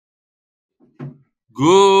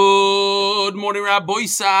Good morning, Rabbi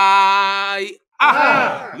Sai.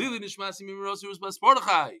 Lili Nishmasi Mimirosi Rusbas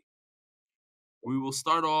Mordechai. We will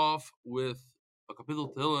start off with a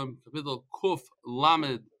kapitel Tehillim, kapitel Kuf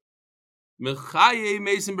Lamed. Mechaye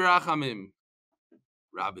Mesim Berachamim.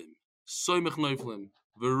 Rabim. Soy Mechnoiflim.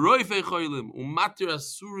 Veroife Choilim. Umatir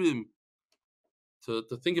Asurim. To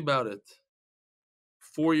think about it.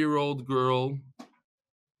 4-year-old girl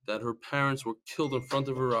that her parents were killed in front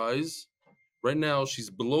of her eyes. Right now,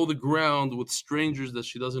 she's below the ground with strangers that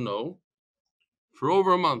she doesn't know for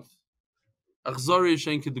over a month. And we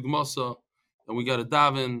got a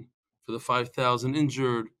daven for the 5,000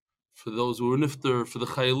 injured, for those who are nifter, for the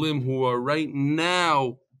chayalim who are right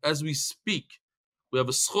now, as we speak. We have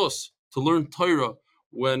a schos to learn Torah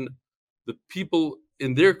when the people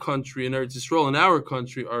in their country, in Eretz Yisrael, in our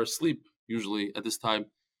country, are asleep, usually at this time.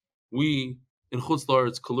 We, in Chutz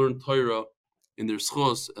La'aretz, can learn Torah in their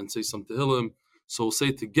schos and say some tehillim. So we'll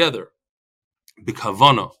say together,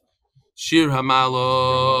 b'kavana, shir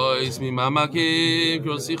hamalois mimamakim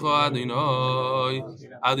krosicho Adonai,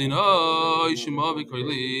 Adonai shema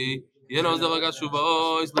v'koili, yenos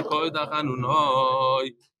delagashuvois l'koi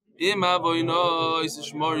dachanunoi, im avoinoi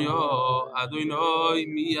sishmorio, Adonai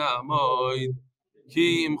miyamoid,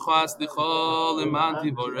 ki imcha slicho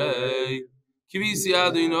lemanti vorei, kivisi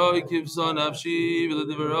Adonai kivson nafshi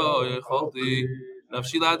v'ledeveroi echolti,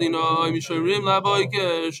 Nafshi ladinoi mishomrim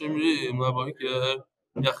laboiker, shomrim laboiker.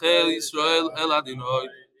 Yachel Yisrael el adinoi,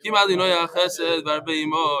 kim adinoi achesed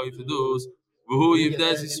varbeimoi fidus, v'hu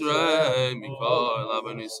yivdes Yisrael mikol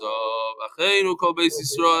labonisov. Acheinu kol beis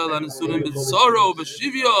Yisrael anesunim b'tzoro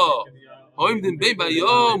v'shivyo, hoimdim bein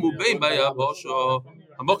bayom ubein bayabosho.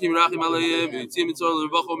 Hamokim rachim aleim, yitzim mitzor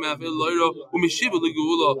l'revacho me'afel loiro, u'mishivu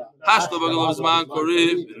l'geula, hashto v'gelov zman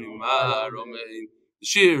korif, v'nimar omein. The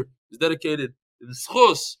shir is dedicated the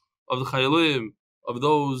schus of the chayalim, of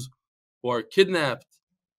those who are kidnapped,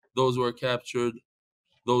 those who are captured,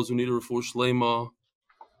 those who need a refuah shlema,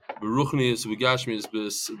 beruchnius, begashmius,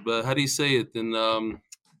 but how do you say it? In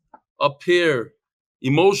up here,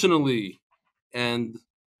 emotionally and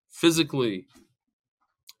physically,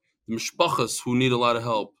 the mishpachas who need a lot of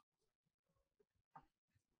help.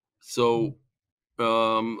 So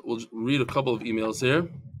we'll read a couple of emails here.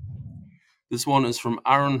 This one is from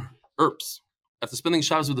Aaron Earps. After spending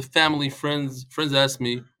Shabbos with the family, friends asked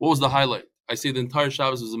me, what was the highlight? I say the entire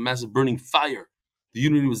Shabbos was a massive burning fire. The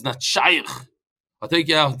unity was not shaykh. I'll take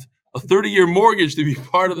out a 30-year mortgage to be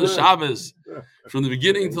part of the Shabbos. From the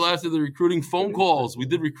beginning till after the recruiting phone calls. We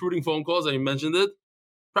did recruiting phone calls, I mentioned it.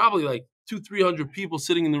 Probably like 200-300 people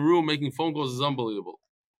sitting in the room making phone calls is unbelievable.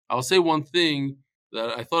 I'll say one thing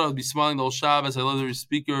that I thought I would be smiling the whole Shabbos. I love the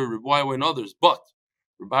speaker, Rabbi and others. But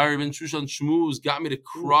Rabbi Ibn Shushan Shmuz got me to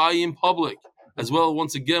cry in public. As well,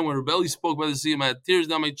 once again, when Rebelli spoke by the sea, I had tears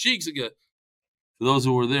down my cheeks again. For those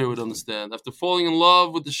who were there would understand. After falling in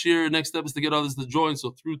love with the shir, next step is to get others to join.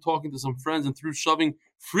 So through talking to some friends and through shoving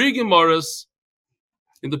free gemaras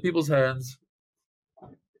into people's hands,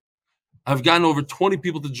 I've gotten over 20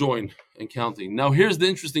 people to join and counting. Now here's the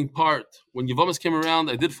interesting part. When Yavamas came around,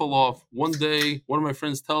 I did fall off. One day, one of my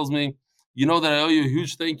friends tells me, you know that I owe you a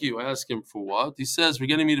huge thank you. I ask him, for what? He says, for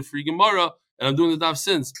getting me to free gemara, and I'm doing the daf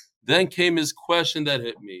since. Then came his question that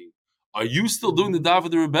hit me. Are you still doing the daf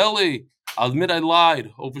with the rebelli? I'll admit I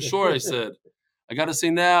lied. Oh, for sure, I said. I got to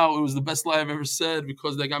say now, it was the best lie I've ever said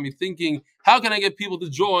because that got me thinking, how can I get people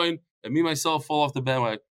to join and me, myself, fall off the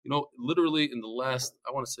bandwagon? You know, literally in the last,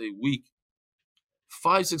 I want to say week,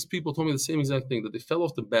 5-6 people told me the same exact thing, that they fell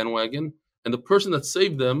off the bandwagon and the person that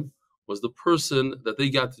saved them was the person that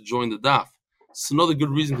they got to join the daf. It's another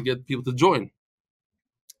good reason to get people to join.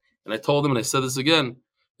 And I told them, and I said this again,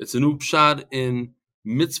 it's an upshad in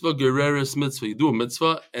mitzvah gereris mitzvah. You do a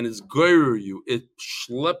mitzvah and it's gerer you. It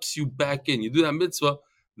schleps you back in. You do that mitzvah,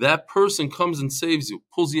 that person comes and saves you,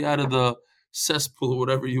 pulls you out of the cesspool or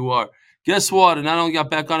whatever you are. Guess what? And I not only got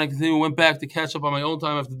back on, I continued, went back to catch up on my own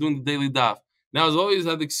time after doing the daily daf. Now, as always,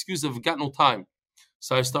 I had the excuse of got no time.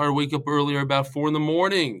 So I started waking up earlier, about 4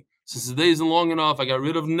 a.m. Since the day isn't long enough, I got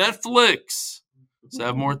rid of Netflix. So I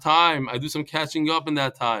have more time. I do some catching up in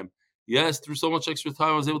that time. Yes, through so much extra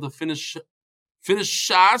time, I was able to finish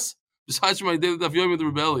Shas, besides from my daily daf Yomi with the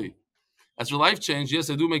Rebelli. As for life change, yes,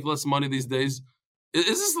 I do make less money these days.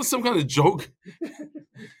 Is this some kind of joke?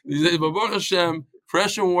 These days, but Baruch Hashem,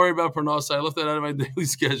 pressure and worry about Parnasa, I left that out of my daily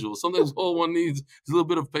schedule. Sometimes all one needs is a little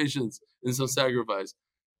bit of patience and some sacrifice.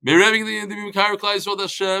 The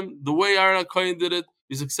way Aaron HaKohen did it,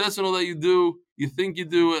 be successful in all that you do, you think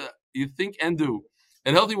and do.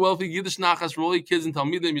 And healthy, wealthy, Yiddish nachas for all your kids and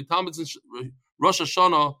Talmidim, your Talmids and Rosh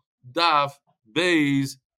Hashanah, Daf,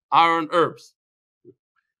 Beis, Aaron Earps.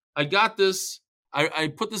 I got this.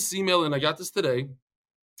 I put this email in. I got this today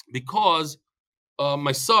because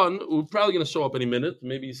my son, who's probably going to show up any minute,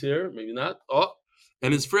 maybe he's here, maybe not. Oh,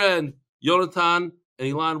 and his friend Jonathan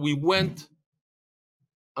and Ilan, we went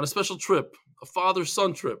on a special trip, a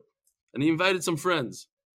father-son trip, and he invited some friends.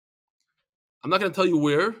 I'm not going to tell you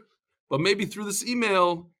where, but maybe through this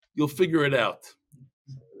email you'll figure it out.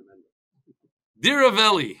 Dear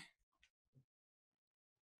Aveli,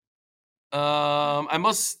 I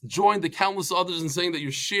must join the countless others in saying that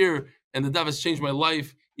your shir and the daf has changed my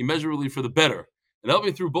life immeasurably for the better and helped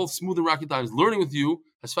me through both smooth and rocky times. Learning with you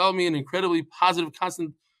has followed me an incredibly positive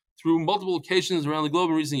constant through multiple occasions around the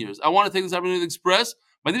globe in recent years. I want to take this opportunity to express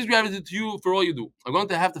my deepest gratitude to you for all you do. I'm going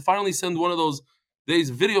to have to finally send one of those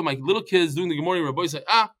days video of my little kids doing the Good Morning Rabbi say,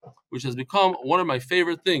 which has become one of my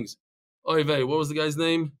favorite things. Oy vey, what was the guy's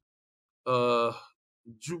name? From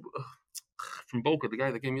Boca, the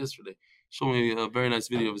guy that came yesterday. Showed me a very nice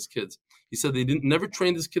video of his kids. He said they never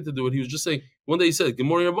trained this kid to do it. He was just saying, one day he said, Good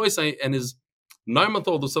morning, Rabbi, and his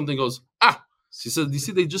 9-month-old or something goes, She said, you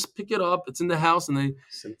see, they just pick it up. It's in the house and they...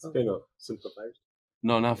 Simcha Firestone?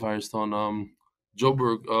 No, not Firestone.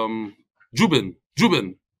 Joburg, Jubin.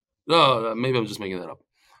 Maybe I'm just making that up.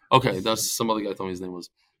 Okay, that's some other guy told me his name was.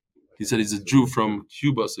 He said he's a Jew from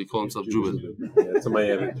Cuba, so he called himself Jubin. Yeah, it's a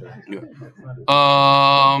Miami. Yeah.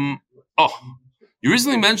 You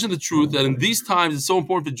recently mentioned the truth that in these times it's so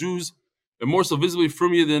important for Jews, and more so visibly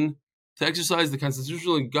from you than to exercise the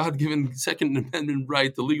constitutional and God-given Second Amendment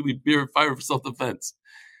right to legally bear fire for self-defense.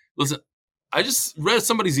 Listen, I just read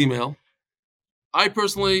somebody's email. I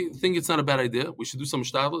personally think it's not a bad idea. We should do some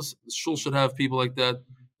shtadlus. The shul should have people like that,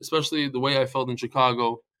 especially the way I felt in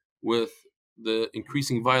Chicago with the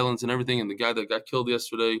increasing violence and everything, and the guy that got killed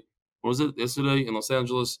yesterday. What was it? Yesterday in Los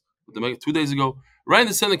Angeles, 2 days ago. Writing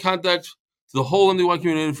to send a contact to the whole MDY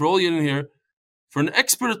community for all you in here, for an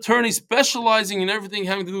expert attorney specializing in everything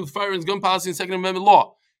having to do with firearms, gun policy, and Second Amendment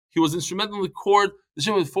law. He was instrumental in the court,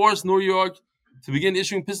 with Forest, New York, to begin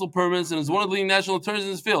issuing pistol permits, and is one of the leading national attorneys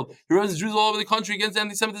in this field. He represents Jews all over the country against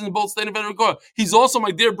anti-Semitism in both state and federal court. He's also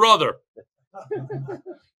my dear brother.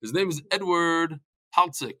 His name is Edward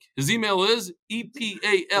Paltzik. His email is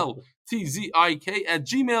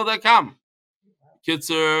epaltzik@gmail.com.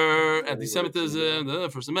 Kitzer, anti-Semitism, the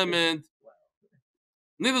First Amendment.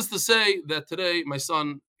 Needless to say that today my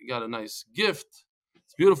son got a nice gift.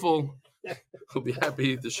 It's beautiful. He'll be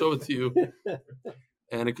happy to show it to you.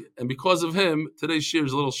 And because of him, today's shir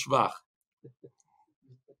is a little shvach.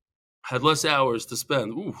 Had less hours to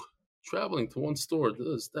spend. Traveling to one store,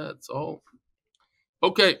 that's all.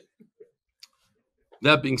 Okay.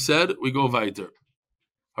 That being said, we go weiter.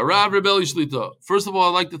 Harav Rebelli Shlita. First of all,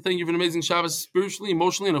 I'd like to thank you for an amazing Shabbos spiritually,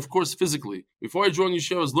 emotionally, and of course physically. Before I joined your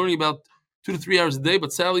show, I was learning about 2 to 3 hours a day,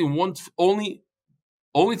 but sadly, only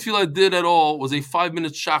tefillah I did at all was a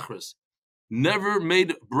 5-minute shachris. Never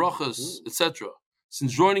made brachas, etc.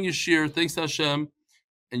 Since joining your shir, thanks to Hashem,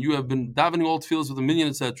 and you have been davening all tefillahs with a minyan,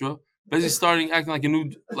 etc. Basically, starting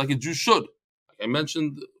acting like a Jew should. Like I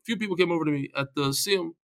mentioned, a few people came over to me at the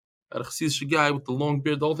Siyum, at a Chassidish guy with the long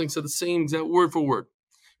beard. The whole thing said the same exact word for word.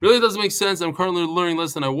 Really doesn't make sense. I'm currently learning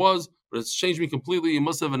less than I was, but it's changed me completely. You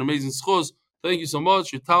must have an amazing schos. Thank you so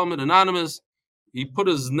much. Your Talmud Anonymous. He put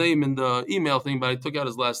his name in the email thing, but I took out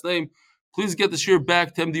his last name. Please get the shir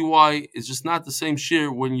back to MDY. It's just not the same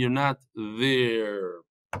shir when you're not there.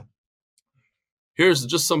 Here's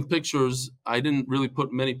just some pictures. I didn't really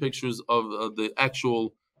put many pictures of the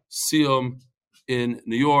actual Siyum in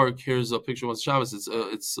New York. Here's a picture of Shabbos.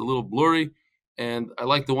 It's a little blurry, and I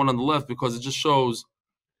like the one on the left because it just shows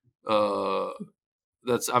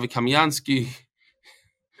that's Avi Kamiansky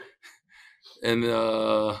and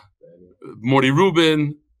Morty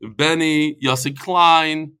Rubin, Benny, Yossi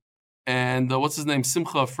Klein, and what's his name,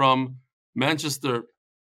 Simcha from Manchester.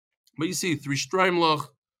 But you see 3 Streimlach,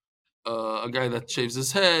 a guy that shaves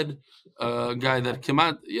his head, a guy that came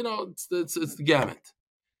out, it's the gamut.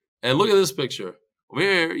 And look at this picture. Over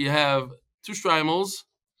here, you have 2 Streimels.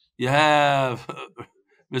 You have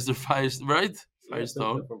Mr. Firestone,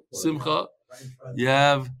 Simcha. You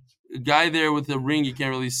have a guy there with a ring you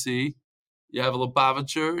can't really see. You have a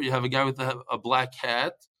Lubavitcher. You have a guy with a black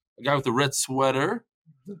hat. A guy with a red sweater.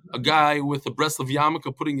 A guy with a breast of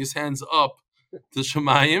yarmulke putting his hands up to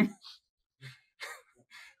Shemayim.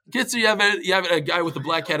 Kids, you have a guy with a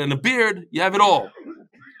black hat and a beard. You have it all.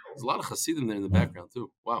 There's a lot of Hasidim there in the background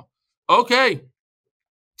too. Wow. Okay.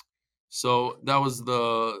 So that was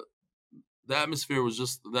the atmosphere was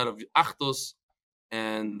just that of Achdos,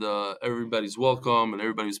 and everybody's welcome, and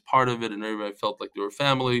everybody's part of it, and everybody felt like they were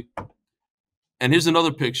family. And here's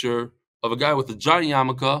another picture of a guy with a giant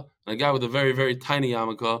yarmulke, and and a guy with a very, very tiny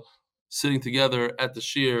yarmulke sitting together at the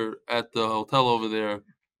shir at the hotel over there.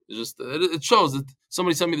 It shows that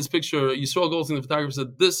somebody sent me this picture. Yisrael Goldstein, the photographer,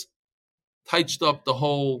 said this touched up the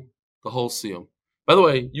whole siyum. By the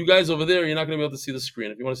way, you guys over there, you're not going to be able to see the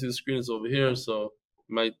screen. If you want to see the screen, it's over here. So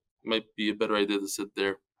it might be a better idea to sit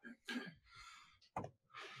there.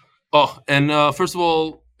 Oh, and first of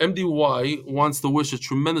all, MDY wants to wish a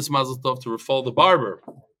tremendous mazel tov to Rafal the barber,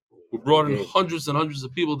 who brought in hundreds and hundreds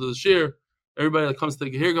of people to the shir. Everybody that comes to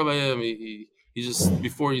take a haircut by him, he just,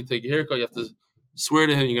 before you take a haircut, you have to swear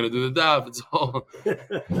to him you're going to do the daf. It's all.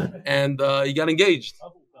 And he got engaged.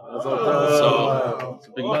 So, it's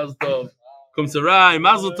a big mazel tov. Kum Sarai,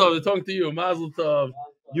 mazel tov, they're talking to you, mazel tov.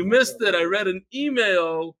 You missed it. I read an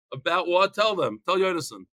email about what? Tell them. Tell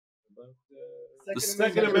Yonason. The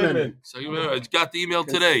Second Amendment. I got the email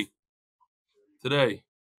today. They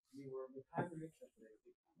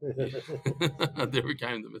were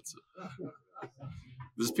kind of mitzvah.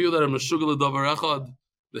 There's people that are meshugel davar echad.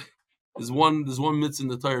 There's one mitzvah in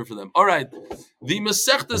the Torah for them. All right, the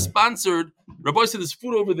Masechta sponsored. Rabbi said there's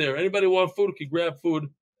food over there. Anybody want food? Can grab food.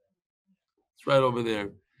 It's right over there.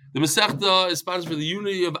 The Masechta is sponsored for the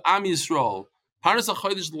unity of Am Yisrael. Parnas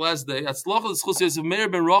HaChodesh, the last day. Atzlacha l'schus Yosef Meir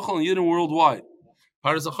ben Rachel and Yidden worldwide.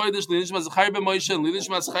 Parnas HaChodesh l'nishma Zechariah ben Moshe and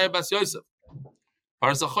l'nishma Zechariah bas Yosef.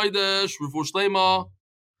 Parnas HaChodesh Refuah Shlema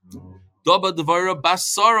Daba Devara bas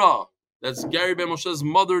Sarah. That's Gary ben Moshe's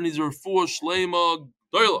mother, and he's a Refuah Shlema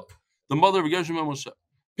Doila, the mother of Gershom ben Moshe.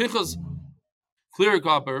 Pinchas, clear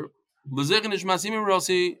copper. L'zech nishmas imim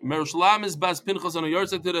Rossi Merushalam is bas Pinchas on a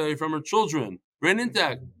yahrzeit today from her children. Brain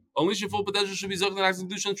intact. Only your full potential should be zoching and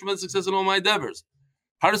acting and tremendous success in all my endeavors.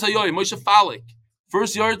 Parnas Hayoy Moshe Falik,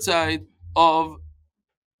 first yahrzeit of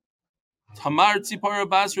Tamar Tzipara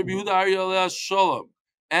Bas Rabbi Yehuda Arya Aleh Shalom,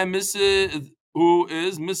 and Mrs. who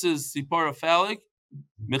is Mrs. Tzipara Falik,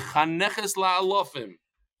 Mechaneches La'alofim.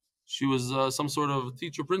 She was some sort of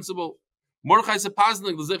teacher principal. Mordechai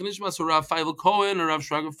Sepaznik, the Zech Nishmas, Rav Feivel Cohen, or Rav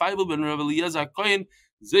Shraga Feivel ben Rav Eliezer Cohen,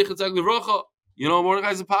 Zech Tzag Livrocha. You know,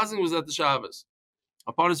 Mordechai Sepaznik was at the Shabbos.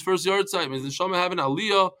 Upon his first yahrzeit, may the Neshama have an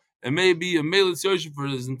aliyah, and maybe a melitz yosef for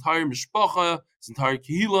his entire mishpacha, his entire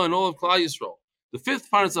kehila, and all of Klal Yisrael. The fifth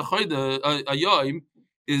Parnas Hayoim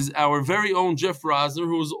is our very own Jeff Rosner,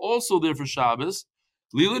 who was also there for Shabbos.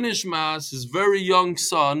 Lila Nishmas, his very young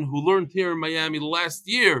son, who learned here in Miami last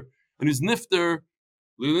year, and who's nifter.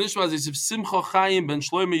 Lila Nishmas is Simcha Chaim ben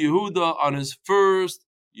Shlomo Yehuda on his first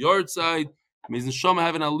yahrzeit. May the Neshama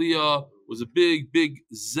have an aliyah. Was a big, big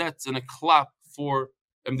zetz and a clap for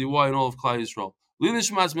MDY and all of Klal Yisrael.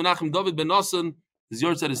 Linishmas Menachem David ben Nosson, his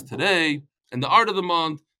yahrzeit is today, and the art of the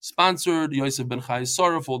month sponsored Yosef ben Chai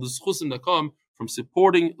Sarah for the schusim that come from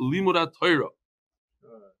supporting Limudat Torah.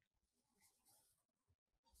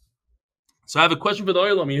 So I have a question for the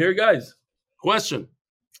Oilam. You hear, guys? Question: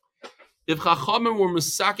 if Chachamim were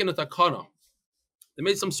misakin at takana, they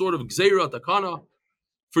made some sort of gzeira at takana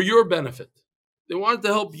for your benefit. They wanted to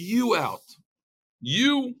help you out.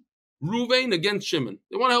 You, Ruvain, against Shimon.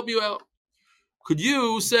 They want to help you out. Could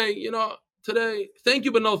you say, today, thank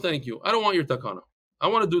you, but no thank you. I don't want your takana. I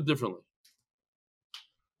want to do it differently.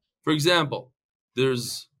 For example,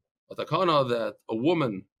 there's a takana that a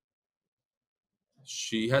woman,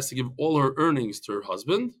 she has to give all her earnings to her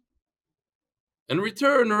husband. In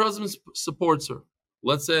return, her husband supports her.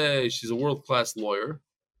 Let's say she's a world-class lawyer.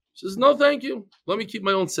 She says, no, thank you. Let me keep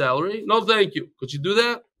my own salary. No, thank you. Could you do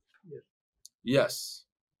that? Yes.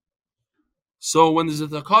 So when there's a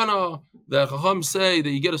takana that Chacham say that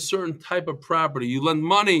you get a certain type of property, you lend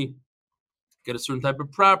money, get a certain type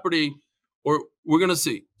of property, or we're going to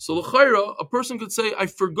see. So l'chayra, a person could say, I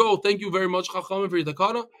forgo, thank you very much, Chacham, for your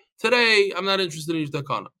takana. Today, I'm not interested in your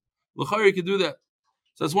takana. L'chayra, you could do that.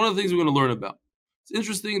 So that's one of the things we're going to learn about. It's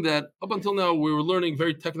interesting that up until now, we were learning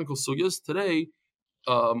very technical sugyas. Today,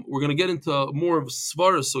 we're going to get into more of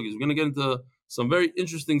svaras sugyas. We're going to get into some very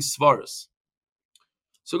interesting svaras.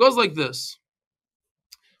 So it goes like this.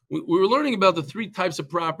 We were learning about the three types of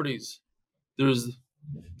properties. There's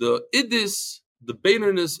the idis, the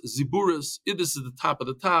beinarnis, ziburis. Idis is the top of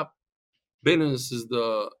the top. Beinarnis is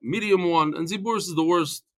the medium one. And ziburis is the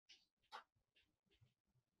worst.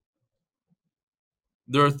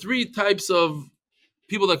 There are three types of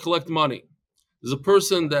people that collect money. There's a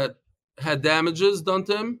person that had damages done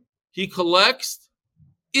to him. He collects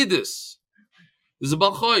idis. There's a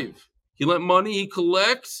balchayv. He lent money. He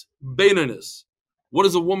collects beinarnis. What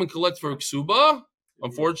does a woman collect for a ksuba?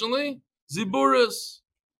 Unfortunately, ziburis.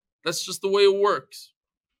 That's just the way it works.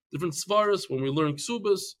 Different svaras. When we learn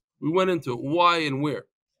ksubas, we went into why and where.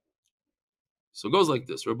 So it goes like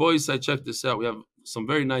this. Rabbi Yisai, check this out. We have some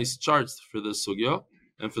very nice charts for this sugya.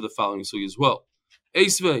 and for the following sugi as well.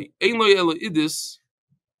 Eisvei, ein lo ela idis.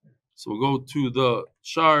 So we'll go to the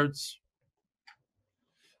charts.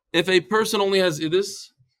 If a person only has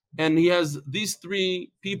idis, and he has these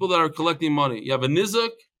three people that are collecting money, you have a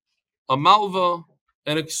nizak, a malva,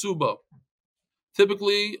 and a ksuba.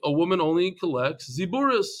 Typically, a woman only collects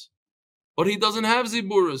ziburis, but he doesn't have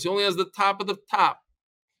ziburis. He only has the top of the top.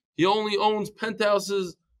 He only owns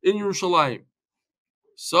penthouses in Yerushalayim.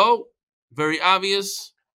 So, very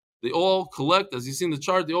obvious, they all collect, as you see in the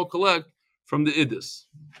chart, they all collect from the idis.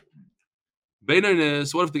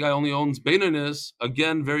 Beinanis, what if the guy only owns Beinanis?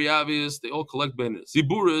 Again, very obvious, they all collect Beinanis.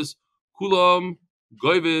 Ziburis, kulam,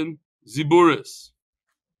 goivin, ziburis.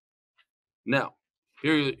 Now,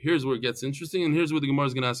 here's where it gets interesting, and here's where the Gemara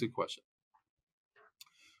is going to ask a question.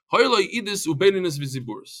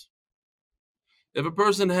 If a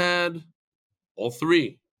person had all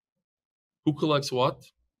three, who collects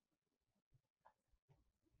what?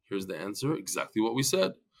 Here's the answer, exactly what we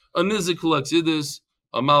said. A nizik collects idis,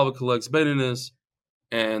 a malva collects beinanis,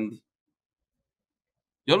 and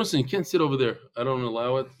Jonathan, you can't sit over there. I don't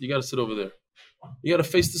allow it. You got to sit over there. You got to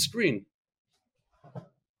face the screen.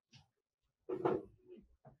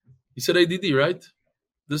 You said ADD, right?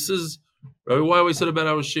 This is why we said about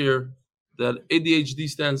our share that ADHD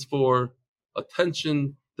stands for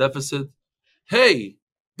attention deficit. Hey,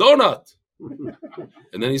 donut.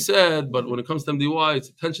 And then he said, but when it comes to MDY, it's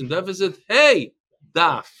attention deficit. Hey,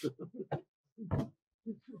 daf.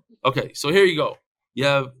 Okay, so here you go. You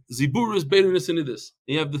have ziburis, beinanis, and idis.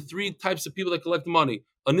 You have the three types of people that collect money.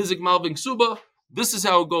 A nizik, malvin, ksuba. This is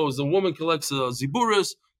how it goes. The woman collects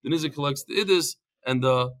ziburis, the nizik collects the idis, and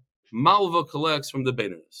the malva collects from the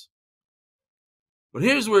beinanis. But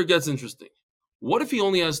here's where it gets interesting. What if he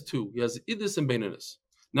only has two? He has idis and beinanis.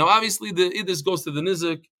 Now, obviously, the idis goes to the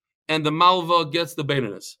nizik, and the malva gets the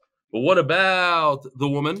beinanis. But what about the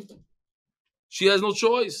woman? She has no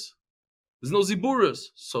choice. There's no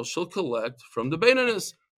ziburis, so she'll collect from the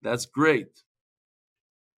beinanis. That's great.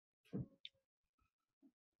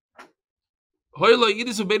 What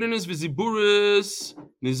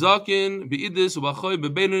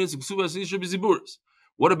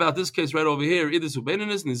about this case right over here?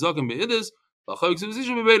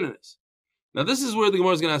 Now this is where the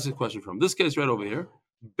Gemara is going to ask a question from. This case right over here.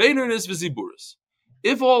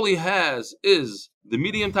 If all he has is the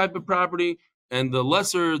medium type of property and the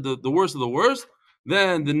lesser, the worst of the worst,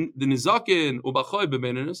 then the nizakin ubachoy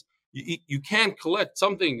bebeinanis, you can't collect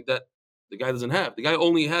something that the guy doesn't have. The guy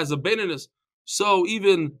only has a beinanis. So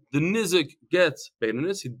even the nizik gets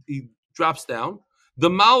beinanis, he drops down. The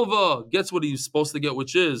malva gets what he's supposed to get,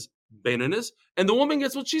 which is beinanis, and the woman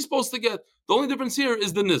gets what she's supposed to get. The only difference here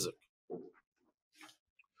is the nizik.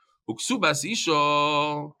 Uksubas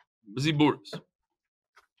isha viziburis.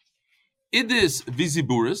 Idis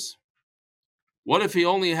viziburis. What if he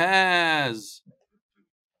only has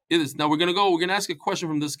idis? Now we're gonna ask a question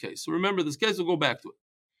from this case. So remember this case, we'll go back to it.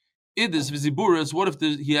 Idis viziburis, what if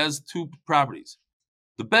he has two properties?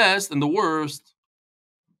 The best and the worst,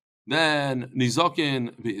 then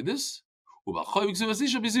nizakin v'idis, u'b'achoy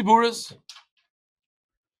v'ksuvasisha viziburis.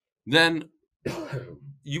 Then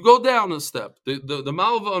you go down a step. The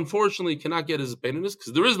malva unfortunately cannot get his beinanis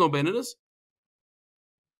because there is no beinanis.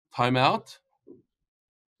 Time out.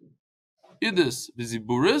 Idis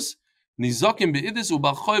viziburis, nizakin v'idis,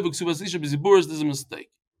 u'b'achoy v'ksuvasisha viziburis. This is a mistake.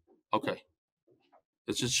 Okay.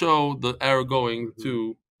 It should show the arrow going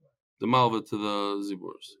to the malva to the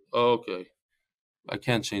ziburis. Okay. I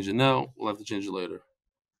can't change it now. We'll have to change it later.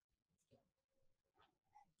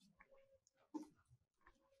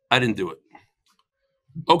 I didn't do it.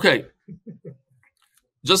 Okay.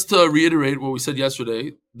 Just to reiterate what we said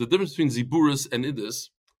yesterday, the difference between ziburis and idis,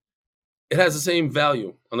 it has the same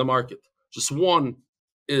value on the market. Just one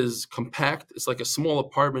is compact. It's like a small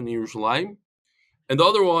apartment in Yerushalayim. And the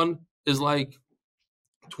other one is like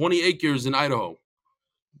 20 acres in Idaho.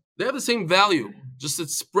 They have the same value, just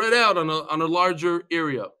it's spread out on a larger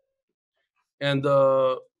area. And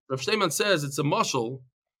Rav Steinman says it's a mashal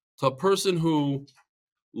to a person who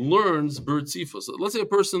learns b'ritzifa. So let's say a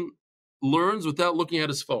person learns without looking at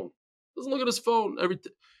his phone. Doesn't look at his phone.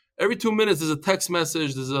 Every 2 minutes there's a text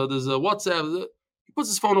message, there's a WhatsApp. He puts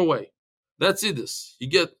his phone away. That's idis. You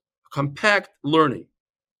get compact learning.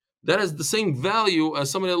 That has the same value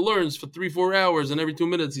as somebody that learns for 3-4 hours, and every 2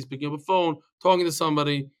 minutes he's picking up a phone, talking to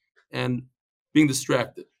somebody, and being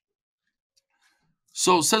distracted.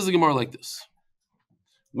 So says the Gemara like this.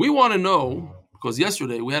 We want to know, because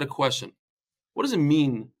yesterday we had a question. What does it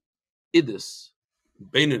mean, idis,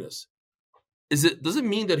 beinanis? Does it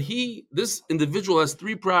mean that this individual has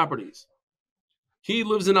three properties? He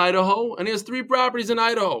lives in Idaho, and he has 3 properties in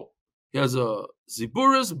Idaho. He has a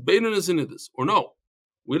Ziburis, Beinonus, and Idis. Or no,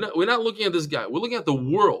 we're not looking at this guy. We're looking at the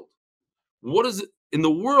world. What is it in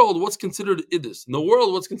the world? What's considered Idis? In the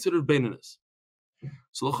world, what's considered Beinonus?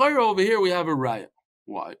 So l'chayra over here we have a raya.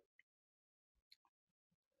 Why?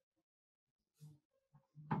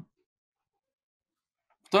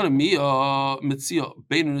 So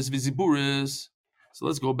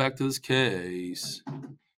let's go back to this case.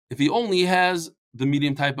 If he only has the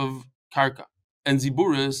medium type of karka and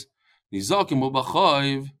ziburis,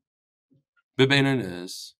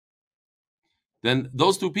 then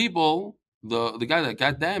those 2 people, the guy that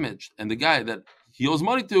got damaged and the guy that he owes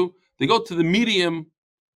money to, they go to the medium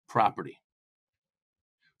property.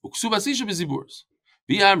 But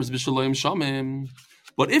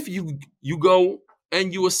if you go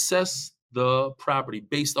and you assess the property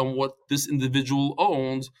based on what this individual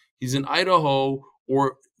owns, he's in Idaho,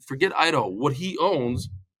 or forget Idaho, what he owns,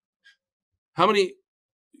 how many,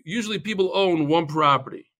 usually people own 1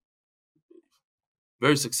 property,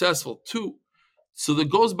 very successful, 2. So that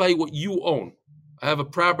goes by what you own. I have a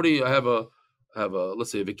property, I have a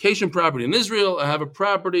let's say a vacation property in Israel, I have a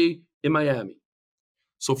property in Miami.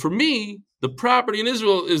 So for me, the property in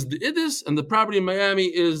Israel is the Idis, and the property in Miami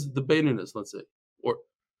is the Beinonus, let's say.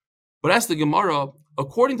 But ask the Gemara,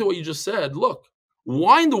 according to what you just said, look,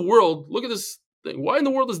 why in the world, look at this thing, why in the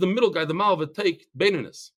world does the middle guy, the Malva, take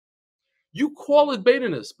Beinonus? You call it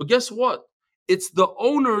Beinonus, but guess what? It's the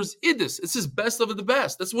owner's Idis. It's his best of the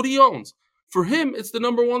best. That's what he owns. For him, it's the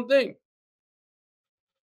number 1 thing.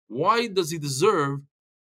 Why does he deserve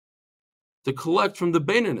to collect from the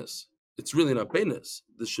Beinonus? It's really not Beinonus.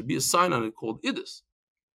 There should be a sign on it called Idis.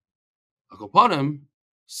 Akopanim,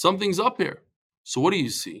 something's up here. So what do you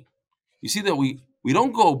see? You see that we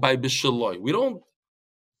don't go by Bishaloi. We don't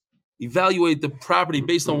evaluate the property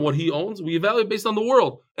based on what he owns. We evaluate based on the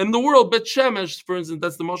world. And in the world, Bet Shemesh, for instance,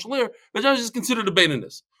 that's the mashal here, Bet Shemesh is considered a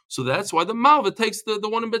Beinonus. So that's why the Malva takes the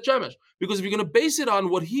one in Bet Shemesh. Because if you're going to base it on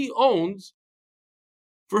what he owns,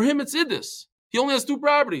 for him it's Idis. He only has 2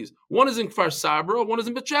 properties. One is in Kfar Sabra, one is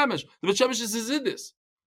in Bet Shemesh. The Bet Shemesh is his Idis.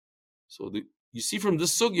 So you see from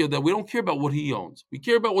this sugya that we don't care about what he owns. We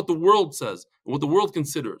care about what the world says and what the world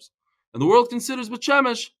considers. And the world considers Bet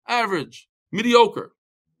Shemesh average, mediocre.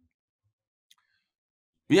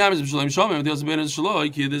 The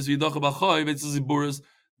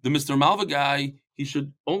Mr. Malva guy, he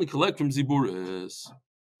should only collect from Ziburis.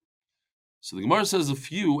 So the Gemara says a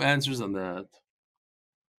few answers on that.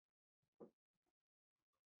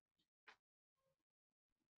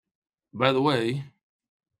 By the way,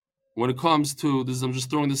 when it comes to this, I'm just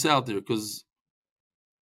throwing this out there because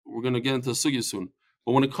we're going to get into sugya soon.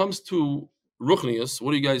 But when it comes to Ruchnius,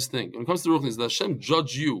 what do you guys think? When it comes to Ruchnius, does Hashem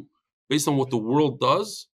judge you based on what the world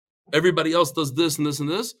does? Everybody else does this and this and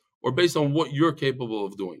this, or based on what you're capable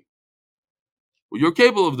of doing? What you're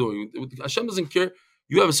capable of doing. Hashem doesn't care.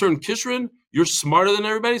 You have a certain kishrin, you're smarter than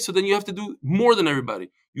everybody, so then you have to do more than everybody.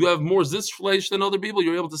 You have more zitzfleish than other people,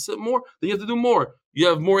 you're able to sit more, then you have to do more. You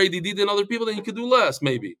have more ADD than other people, then you could do less,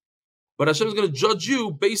 maybe. But Hashem is going to judge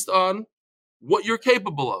you based on what you're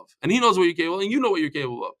capable of. And he knows what you're capable of, and you know what you're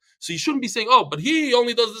capable of. So you shouldn't be saying, oh, but he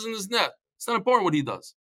only does this and this and that. It's not important what he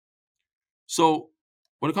does. So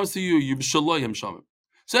when it comes to you, you're b'shalayim shamim.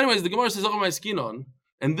 So anyways, the Gemara says,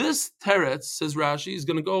 and this teretz, says Rashi, is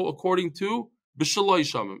going to go according to b'shalay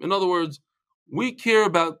shamim. In other words, we care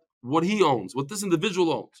about what he owns, what this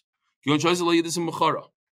individual owns.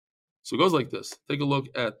 So it goes like this. Take a look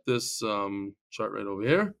at this chart right over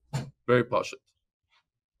here. Very pashut.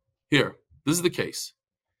 Here, this is the case.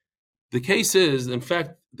 The case is, in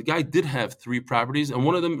fact, the guy did have 3 properties, and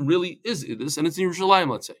one of them really is Idis, and it's in Yerushalayim,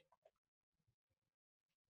 let's say.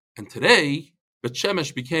 And today, Bet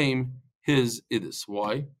Shemesh became his Idis.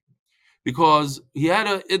 Why? Because he had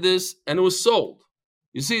a Idis, and it was sold.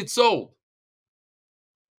 You see, it's sold.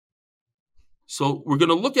 So we're going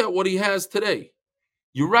to look at what he has today.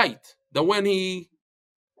 You're right, that when he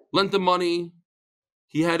lent the money,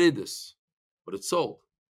 he had Idis, but it's sold.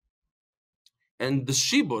 And the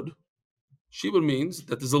shibud means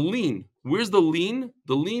that there's a lien. Where's the lien?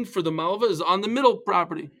 The lien for the malva is on the middle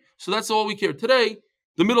property. So that's all we care. Today,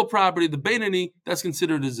 the middle property, the Beinani, that's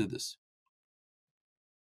considered as Idis.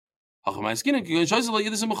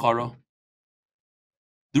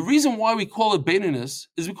 The reason why we call it Beinanis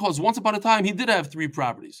is because once upon a time he did have 3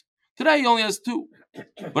 properties. Today he only has 2.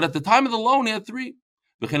 But at the time of the loan he had 3.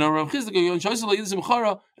 And in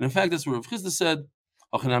fact that's what Rav Chisda said.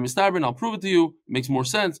 I'll prove it to you. It makes more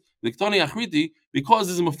sense. Because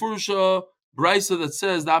there's a Mefurusha Braisa that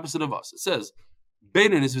says the opposite of us. It says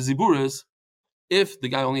Beinanis v'ziburis if the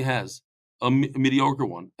guy only has a mediocre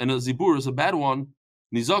one, and a ziburus, a bad one,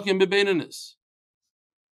 nizakim bebeinanis.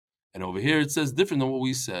 And over here it says different than what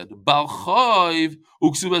we said. Balchayv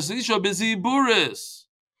uksubasisha beziburis.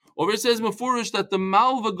 Over here it says mefurish that the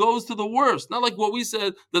malva goes to the worst, not like what we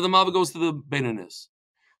said that the malva goes to the beinanis.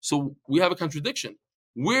 So we have a contradiction.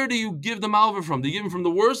 Where do you give the malva from? Do you give him from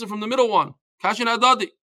the worst or from the middle one? Kashin adadi.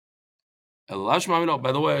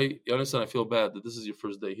 By the way, you understand, I feel bad that this is your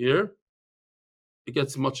first day here. It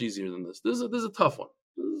gets much easier than this. This is a tough one.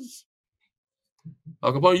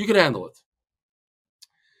 You can handle it.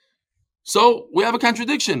 So we have a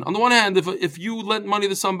contradiction. On the one hand, if you lent money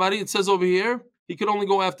to somebody, it says over here, he could only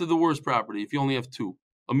go after the worst property if you only have two,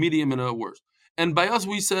 a medium and a worst. And by us,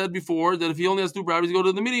 we said before that if he only has two properties, go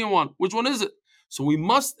to the medium one. Which one is it? So we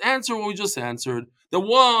must answer what we just answered. The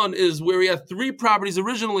one is where he had three properties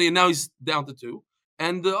originally, and now he's down to two.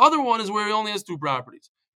 And the other one is where he only has two properties.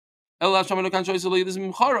 Another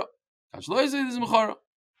pshat.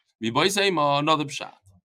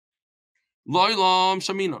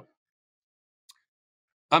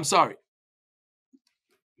 I'm sorry.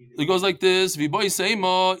 It goes like this.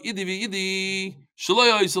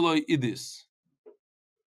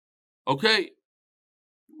 Okay.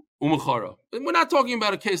 We're not talking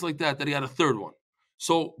about a case like that he had a third one.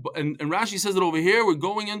 So, and Rashi says it over here, we're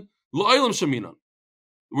going in La'ilam Shaminan.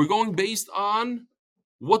 We're going based on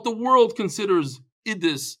what the world considers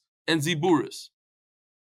Idis and Ziburis.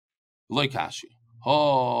 Like Hashi.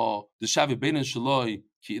 Oh, the Shavi Beinan Shaloi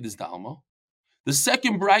ki Idis Dalma. The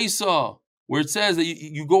second Braisa, where it says that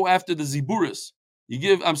you go after the Ziburis. You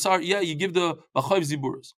give the Bachayv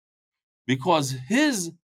Ziburis. Because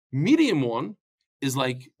his medium one is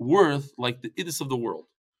like worth like the Idis of the world.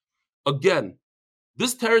 Again,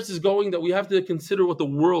 this teretz is going that we have to consider what the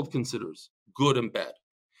world considers good and bad.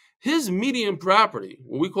 His medium property,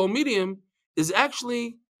 what we call medium, is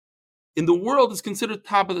actually in the world is considered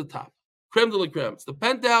top of the top. Creme de la creme. It's the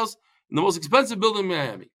penthouse in the most expensive building in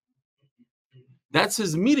Miami. That's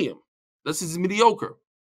his medium. That's his mediocre.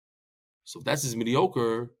 So if that's his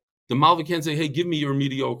mediocre, the Malva can't say, hey, give me your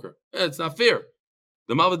mediocre. It's not fair.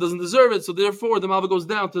 The Malva doesn't deserve it, so therefore the Malva goes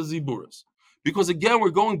down to Ziburas. Because again,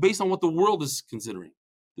 we're going based on what the world is considering,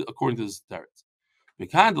 according to this teretz.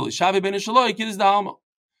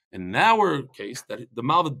 And in our case, that the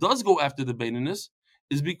Malva does go after the Beininus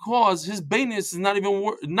is because his Beininus is not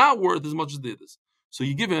even not worth as much as the others. So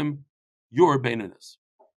you give him your Beininus.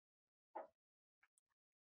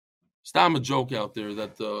 Stam a joke out there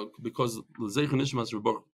that because L'Zeichen Nishmas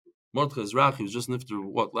Mordechai Ezrachi was just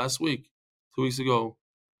nifter last week, 2 weeks ago.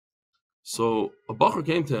 So a bacher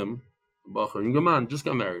came to him, a bacher, young man, just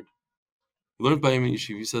got married. He learned by him in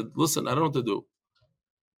yeshiva. He said, listen, I don't know what to do.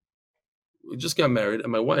 We just got married,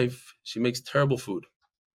 and my wife, she makes terrible food.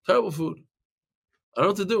 Terrible food. I don't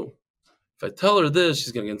know what to do. If I tell her this,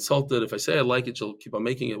 she's going to get insulted. If I say I like it, she'll keep on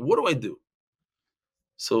making it. What do I do?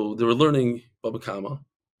 So they were learning Baba Kama.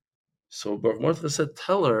 So Baruch Mordechai said,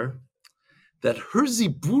 tell her that her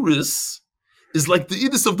ziburis is like the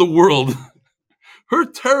idis of the world. Her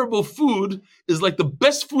terrible food is like the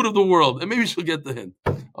best food of the world. And maybe she'll get the hint.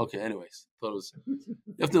 Okay, anyways. You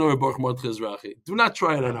have to know where Baruch Mordechai Ezrachi. Do not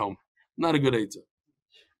try it at home. Not a good answer.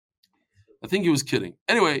 I think he was kidding.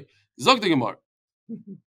 Anyway, Zog the Gemara.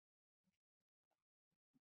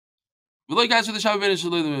 Another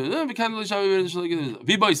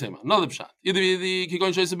pshat.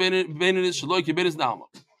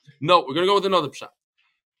 No, we're going to go with another pshat.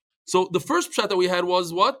 So the first pshat that we had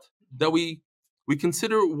was what? That we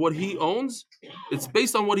consider what he owns. It's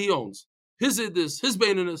based on what he owns. His idis, his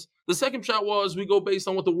beininus. The second pshat was we go based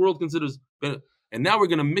on what the world considers. And now we're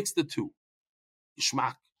going to mix the two.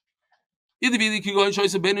 Ishmak. No,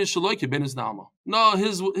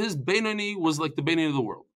 his beinoni was like the beinoni of the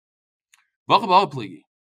world. Machlokes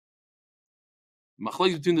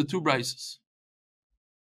between the two brises.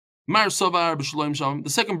 The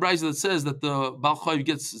second brise that says that the Baal Chayv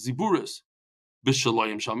gets ziburis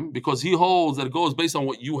b'shalayim sham because he holds that it goes based on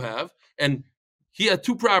what you have, and he had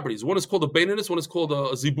two properties. One is called a beininus, one is called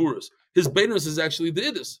a ziburis. His beininus is actually the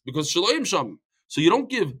idis because shalayim sham. So you don't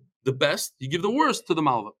give the best, you give the worst to the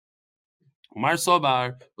malva. Umar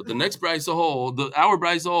Sabar, but the next brise holds, our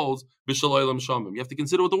brise holds b'shalayim shamim. You have to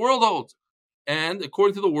consider what the world holds. And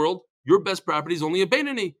according to the world, your best property is only a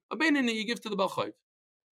beinoni. A beinoni you give to the Baal Chayv.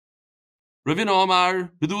 Ravina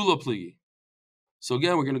Omar B'dula Pligi. So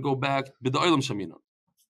again, we're going to go back B'da'olam Shamina.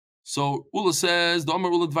 So Ula says, the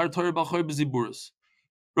Omar Ula Dvar Torah Baal Chayv B'ziburis.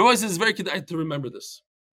 Rabbi says it's very kedai to remember this.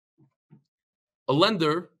 A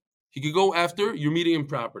lender, he could go after your medium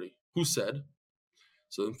property. Who said?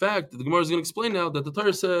 So in fact, the Gemara is going to explain now that the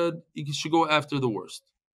Torah said he should go after the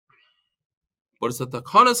worst. But it's that the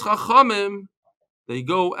Takanas Chachamim, they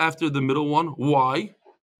go after the middle one. Why?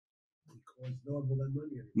 Because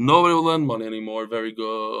nobody will lend money anymore. Very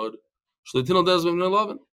good. So it's the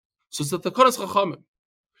Takanas Chachamim.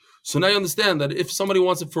 So now you understand that if somebody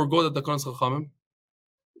wants to forego the Takanas Chachamim,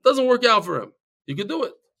 it doesn't work out for him. You could do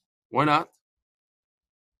it. Why not?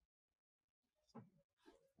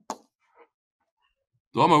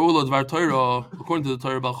 According to the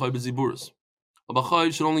Torah, Bachai beziburas. A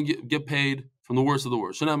Bachai should only get paid from the worst of the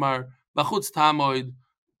worst.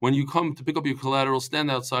 When you come to pick up your collateral,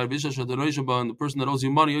 stand outside. The person that owes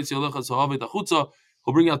you money, he'll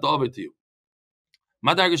bring out the Aved to you.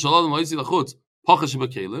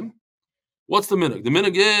 What's the minhag? The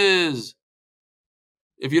minhag is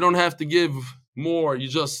if you don't have to give more, you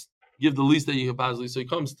just give the least that you can possibly. So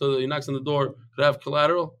he knocks on the door to have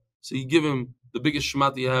collateral. So you give him the biggest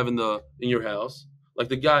shmat you have in your house. Like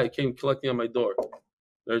the guy came collecting on my door.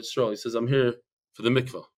 Very strong. He says, "I'm here for the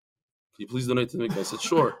mikvah. Can you please donate to the mikvah?" I said,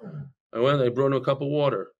 "Sure." I went. I brought him a cup of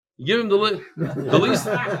water. You give him the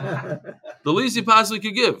least you possibly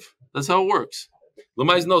could give. That's how it works.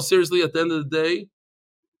 Lemais, no, seriously. At the end of the day,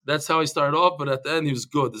 that's how I started off. But at the end, he was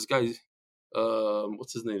good. This guy,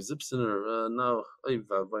 what's his name? Zipson or no? I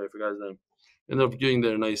forgot his name. Ended up getting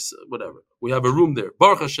there nice. Whatever. We have a room there.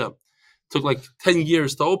 Baruch Hashem. Took like 10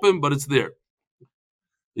 years to open, but it's there.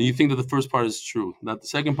 And you think that the first part is true. Not the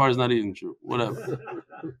second part is not even true. Whatever.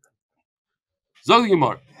 Zog the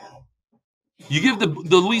Gemara. You give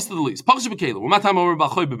the least of the least.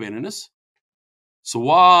 So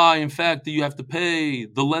why, in fact, do you have to pay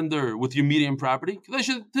the lender with your median property?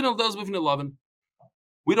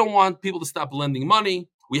 We don't want people to stop lending money.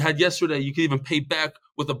 We had yesterday, you could even pay back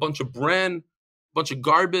with a bunch of bunch of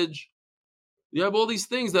garbage. You have all these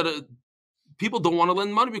things that people don't want to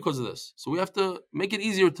lend money because of this. So we have to make it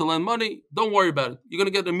easier to lend money. Don't worry about it. You're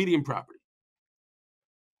going to get a median property.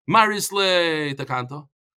 Marisle Takanto.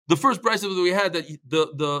 The first price that we had that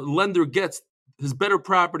the lender gets his better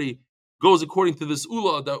property goes according to this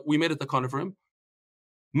ula that we made a takana for him.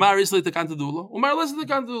 Marisle Takanto dula.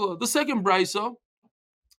 The second brisa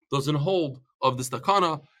doesn't hold of this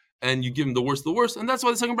takana, and you give him the worst of the worst, and that's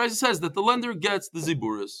why the second brisa says that the lender gets the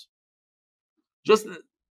ziburas. Just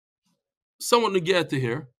someone to get to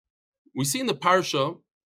here. We see in the parsha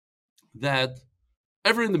that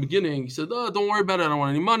ever in the beginning he said, "Oh, don't worry about it. I don't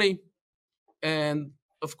want any money." And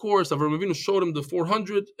of course, Avraham Avinu showed him the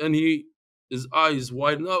 400, and his eyes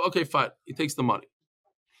widened. Oh, okay, fine. He takes the money.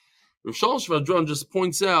 Rav Shalom Shvadron just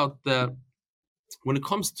points out that when it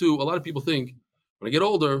comes to, a lot of people think, when I get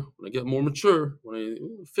older, when I get more mature, when I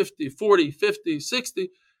 50, 40, 50,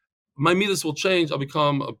 60, my midas will change. I'll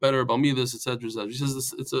become a better balmidas, etc. He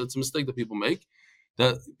says it's a mistake that people make.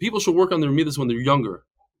 That people should work on their midas when they're younger,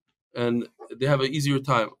 and they have an easier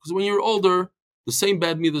time. Because when you're older, the same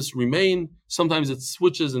bad midas remain. Sometimes it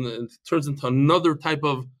switches and it turns into another type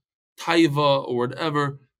of taiva or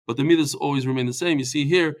whatever, but the midas always remain the same. You see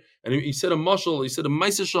here, and he said a mashal, he said a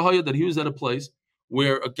ma'aser shahaya that he was at a place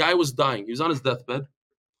where a guy was dying. He was on his deathbed,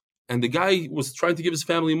 and the guy was trying to give his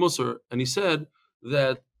family musar, and he said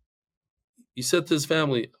to his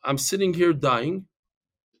family, "I'm sitting here dying.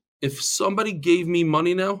 If somebody gave me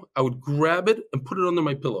money now, I would grab it and put it under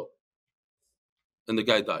my pillow." And the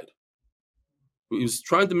guy died. He was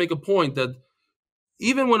trying to make a point that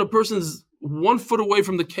even when a person's 1 foot away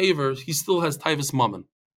from the caver, he still has taivas mammon,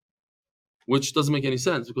 which doesn't make any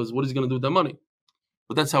sense because what is he going to do with that money?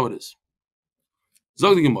 But that's how it is.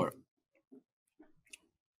 Zog the Gemara.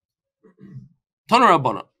 Tana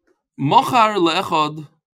Rabbana. Machar le'echad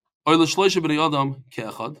or l'shloisha b'nei adam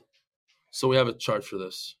ke'echad. So we have a chart for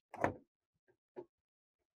this.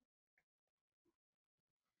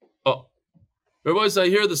 Oh. Everybody, I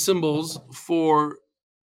hear the symbols for,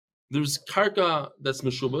 there's karka that's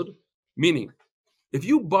meshubad, meaning if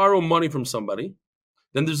you borrow money from somebody,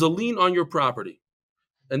 then there's a lien on your property.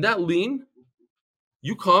 And that lien,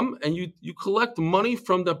 you come and you collect money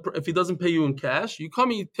from the, if he doesn't pay you in cash, you come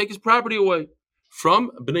and you take his property away from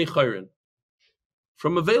b'nei chayrin,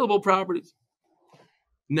 from available properties.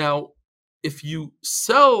 Now, if you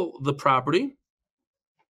sell the property,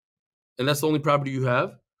 and that's the only property you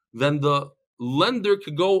have, then the lender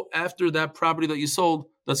could go after that property that you sold.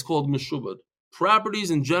 That's called meshubad. Properties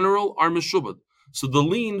in general are meshubad. So the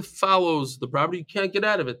lien follows the property. You can't get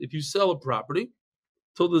out of it. If you sell a property,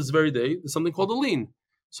 till this very day, there's something called a lien.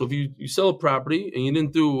 So if you sell a property and you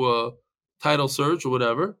didn't do a title search or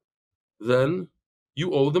whatever, then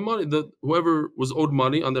you owe the money. Whoever was owed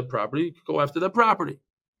money on that property could go after that property.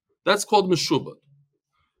 That's called meshubad.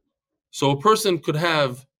 So a person could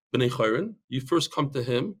have b'nei chayrin. You first come to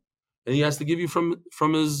him, and he has to give you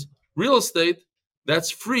from his real estate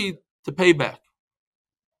That's free to pay back.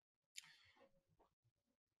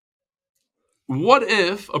 What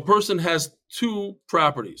if a person has two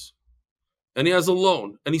properties and he has a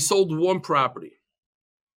loan and he sold one property?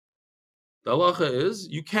 The halacha is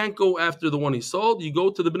you can't go after the one he sold. You go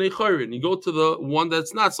to the bnei chayrin. You go to the one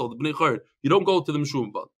that's not sold, the bnei chayrin. You don't go to the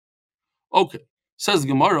meshuvim bad. Okay, says the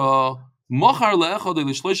Gemara.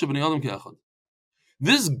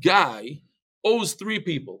 This guy owes three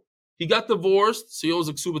people. He got divorced, so he owes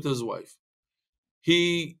a ksuba to his wife.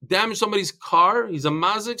 He damaged somebody's car. He's a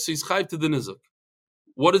mazik, so he's chayv to the nizuk.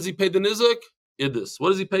 What does he pay the nizuk? Idis. What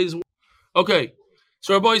does he pay his wife? Okay,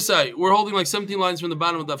 so Rabbi Yisai, we're holding like 17 lines from the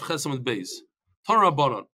bottom of the Chesam with Beis. Tanra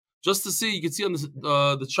Rabbanon. Just to see, you can see on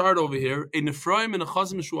the chart over here, a nefraim and a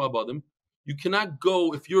chazim mishua abadim. You cannot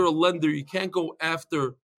go, if you're a lender, you can't go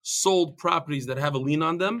after sold properties that have a lien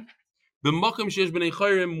on them. When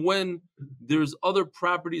there's other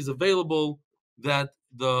properties available that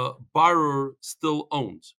the borrower still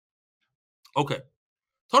owns. Okay.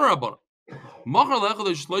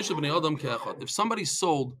 If somebody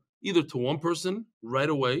sold either to one person right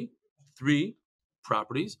away, three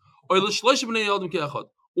properties, or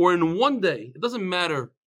in one day, it doesn't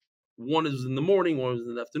matter, one is in the morning, one is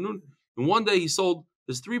in the afternoon. In one day, he sold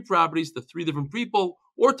his three properties to three different people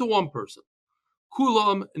or to one person.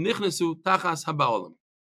 Kulam nichnesu tachas haba'olam.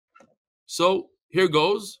 So here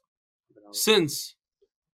goes. Since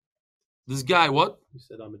this guy, what? You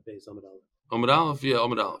said Amid Beis, Amid Aleph. Amid Aleph, yeah,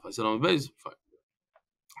 Amid Aleph. I said Amid Beis, fine.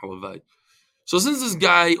 So since this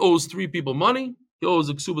guy owes three people money, he owes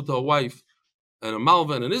a ksuba to a wife and a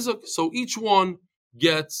malva and an izuk. So each one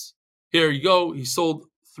gets, here you go, he sold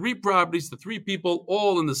three properties to three people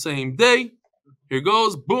all in the same day. Here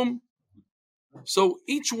goes, boom. So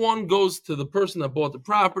each one goes to the person that bought the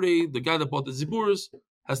property. The guy that bought the ziburis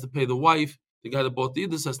has to pay the wife. The guy that bought the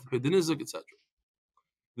idus has to pay the nizuk, etc.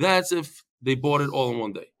 That's if they bought it all in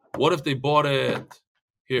one day. What if they bought it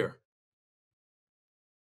here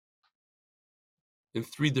in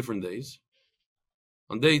 3 different days?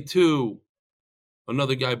 On day 2,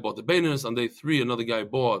 another guy bought the beinus. On day 3, another guy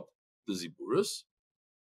bought the ziburis.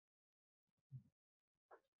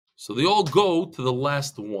 So they all go to the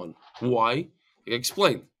last one. Why? I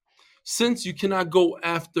explained. Since you cannot go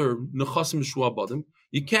after nechasim shuabadim,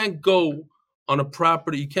 you can't go on a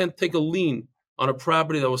property, you can't take a lien on a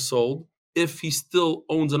property that was sold if he still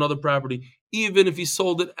owns another property, even if he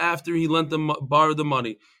sold it after he borrowed the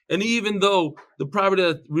money. And even though the property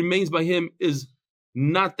that remains by him is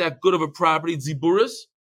not that good of a property, ziburis,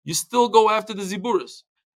 you still go after the ziburis.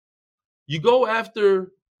 You go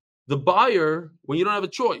after the buyer when you don't have a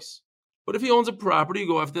choice. But if he owns a property, you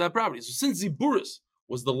go after that property. So since ziburis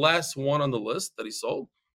was the last one on the list that he sold,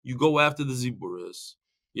 you go after the ziburis.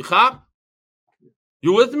 Yichap?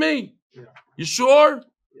 You with me? Yeah. You sure?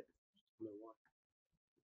 Yeah.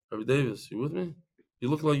 Rabbi Davis, you with me? You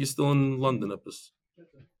look like you're still in London, Epis.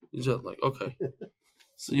 You're just like, okay.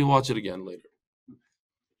 So you'll watch it again later.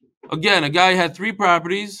 Again, a guy had 3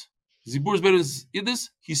 properties. Zibur's Beis Idis.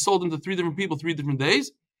 He sold them to 3 different people, 3 different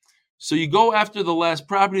days. So you go after the last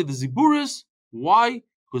property, the Ziburis. Why?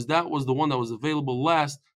 Because that was the one that was available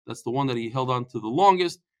last. That's the one that he held on to the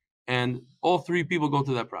longest. And all 3 people go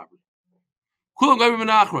to that property.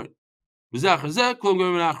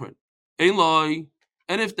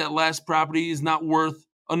 And if that last property is not worth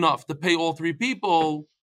enough to pay all 3 people,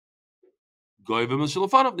 then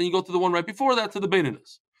you go to the one right before that, to the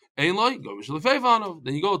Beinus. Then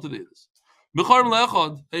you go to the Idus.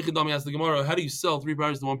 Asked the Gemara, how do you sell 3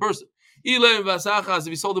 properties to one person? If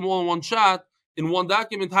he sold them all in one shot, in one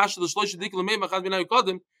document, that's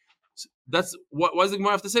why does the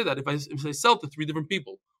Gemara have to say that? If I sell to 3 different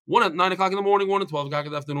people, one at 9 o'clock in the morning, one at 12 o'clock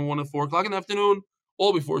in the afternoon, one at 4 o'clock in the afternoon,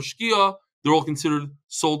 all before Shkia, they're all considered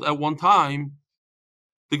sold at one time.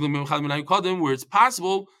 Where it's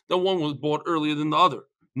possible that one was bought earlier than the other.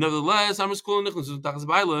 Nevertheless,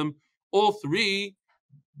 all 3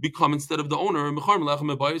 become instead of the owner.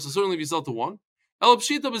 So certainly if you sell to one,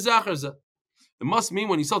 it must mean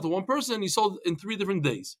when you sell to one person, you sold in 3 different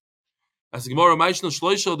days. As the Gemara,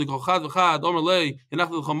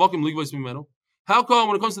 how come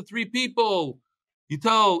when it comes to 3 people, you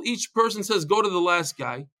tell each person says, go to the last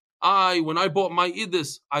guy. When I bought my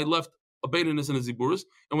idis, I left a beinus and a ziburis,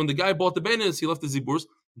 and when the guy bought the beinus, he left the ziburis.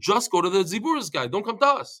 Just go to the ziburis guy. Don't come to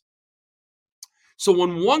us. So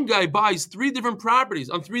when one guy buys 3 different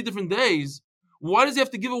properties on 3 different days, why does he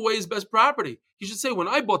have to give away his best property? He should say, when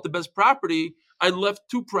I bought the best property, I left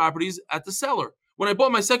 2 properties at the seller. When I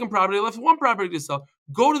bought my second property, I left 1 property to sell.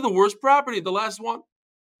 Go to the worst property, the last one.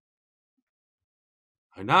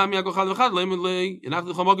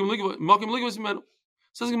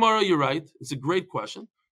 Says Gemara, you're right. It's a great question.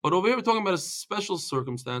 But over here, we're talking about a special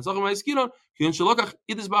circumstance.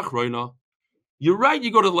 You're right,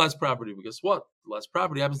 you go to the last property, but guess what? The last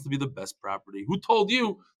property happens to be the best property. Who told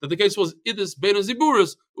you that the case was Idis Ben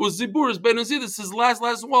Ziburis? It was Ziburis Ben Idis. His last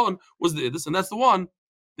one was the Idis, and that's the one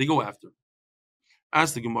they go after.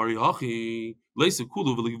 Ask the Gemara,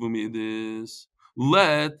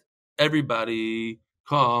 let everybody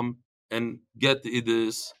come and get the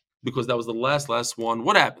Idis because that was the last one.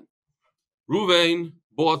 What happened? Ruvain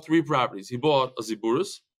bought 3 properties. He bought a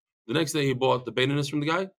Ziburis. The next day he bought the Baininus from the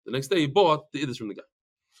guy. The next day he bought the Idis from the guy.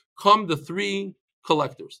 Come the 3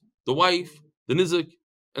 collectors, the wife, the Nizik,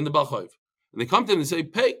 and the Balchayv. And they come to him and say,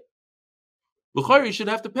 pay. L'chayri should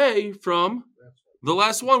have to pay from the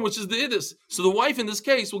last one, which is the Idis. So the wife in this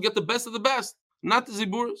case will get the best of the best, not the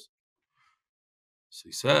Ziburis. So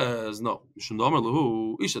he says, no. Each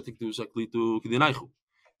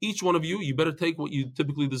one of you better take what you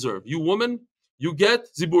typically deserve. You woman, you get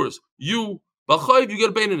Ziburis. You Balchayv, you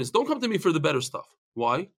get Baininus. Don't come to me for the better stuff.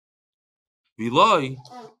 Why? Vilai,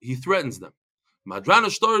 he threatens them. Madrana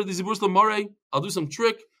started the Ziburis Lamare. I'll do some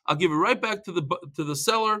trick. I'll give it right back to the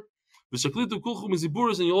seller. And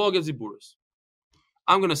you'll all get Ziburis.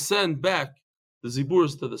 I'm going to send back the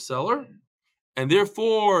Ziburis to the seller. And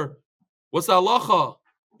therefore, what's the halacha?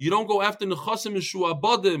 You don't go after Nechasim and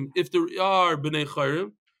Shu'abadim if there are B'nei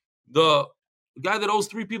Chayrim. The guy that owes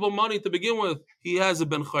 3 people money to begin with, he has a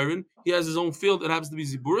Ben Chayrin. He has his own field. It happens to be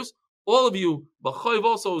Ziburis. All of you, B'chayv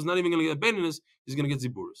also is not even going to get Baininus. He's going to get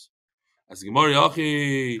Ziburis. As the Gemara,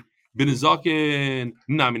 Achi, Bin Zakin,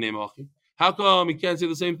 Namine Achi. How come he can't say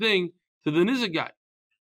the same thing to the Nizik guy?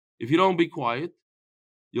 If you don't be quiet,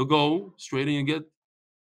 you'll go straight and you get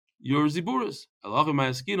your Ziburis. Alachim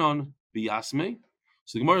Ma'askinon B'yasme.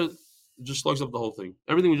 So the Gemara just slugs up the whole thing.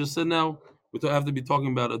 Everything we just said now, we have to be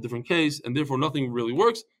talking about a different case, and therefore nothing really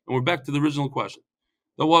works, and we're back to the original question.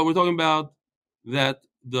 So what we're talking about, that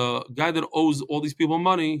the guy that owes all these people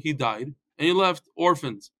money, he died, and he left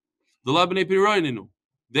orphans. The Labnei Pirayinu,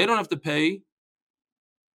 they don't have to pay.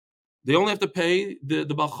 They only have to pay the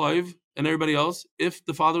Balchayv and everybody else if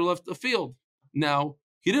the father left a field. Now,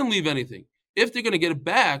 he didn't leave anything. If they're going to get it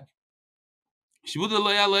back, so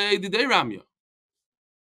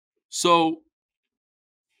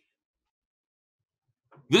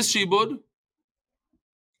this shibud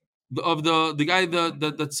of the guy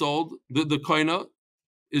that sold the koina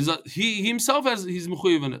is that he himself he's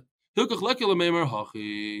mechuyev in it.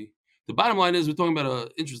 The bottom line is we're talking about an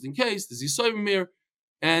interesting case. There's Yisayim here,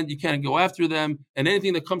 and you can't go after them, and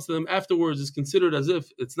anything that comes to them afterwards is considered as if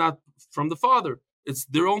it's not from the father. It's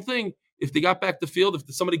their own thing. If they got back the field, if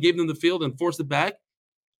somebody gave them the field and forced it back,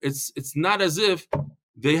 it's not as if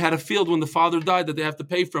they had a field when the father died that they have to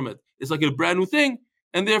pay from it. It's like a brand new thing,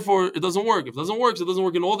 and therefore it doesn't work. If it doesn't work, so it doesn't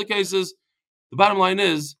work in all the cases. The bottom line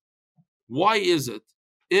is, why is it,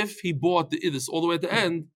 if he bought the Idis all the way at the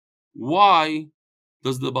end, why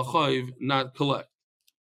does the Bachayv not collect?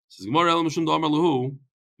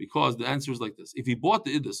 Because the answer is like this. If he bought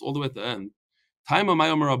the Idis all the way at the end, why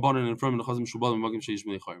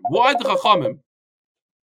the Chachamim?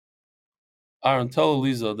 Aaron, tell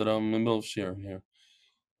Eliza that I'm in the middle of sharing here.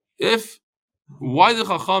 Why the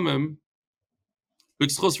Chachamim? Big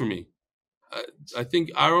schos for me. I think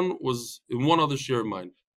Aaron was in one other share of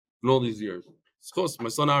mine in all these years. Schos, my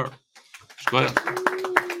son Aaron.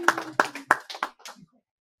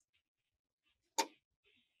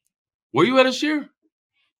 Were you at a share?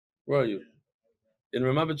 Where are you? In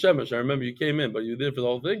Ramat Shemesh. I remember you came in, but you were there for the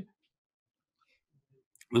whole thing.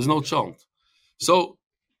 There's no chant. So,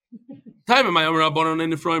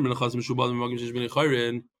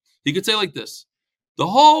 he could say like this. The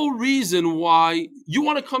whole reason why you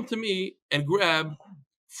want to come to me and grab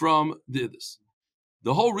from this,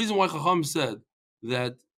 the whole reason why Chacham said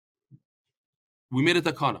that we made a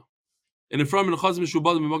takana, and in front of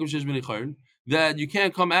that you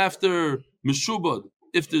can't come after Meshubad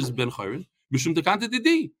if there's Ben Chayrin,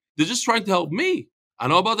 they're just trying to help me. I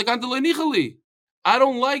know about the Kanta Leinichali. I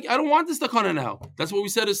don't want this takana now. That's what we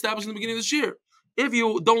said established in the beginning of this year. If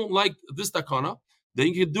you don't like this takana, then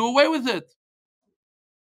you can do away with it.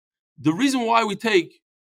 The reason why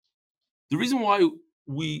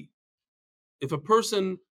if a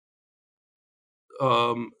person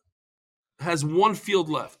has one field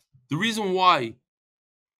left, the reason why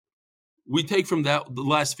we take from the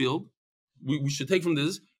last field, we should take from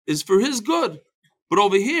this, is for his good. But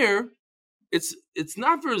over here, it's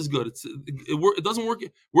not for his good. It doesn't work.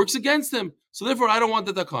 It works against him. So therefore, I don't want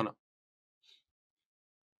the takana.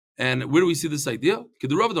 And where do we see this idea?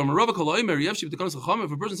 If a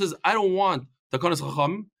person says, I don't want takanas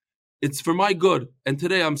chacham, it's for my good, and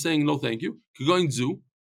today I'm saying no thank you,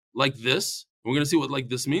 like this, we're going to see what like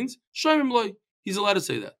this means. He's allowed to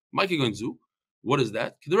say that. What is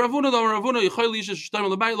that?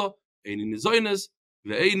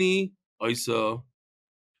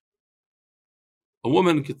 A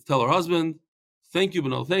woman could tell her husband, thank you, but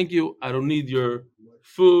no thank you. I don't need your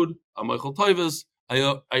food. I'm Michael Toivus.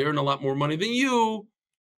 I earn a lot more money than you,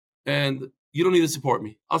 and you don't need to support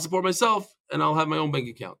me. I'll support myself, and I'll have my own bank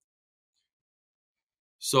account.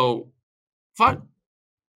 So, fine.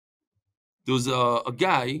 There was a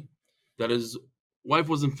guy that his wife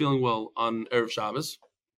wasn't feeling well on Erev Shabbos,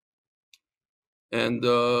 and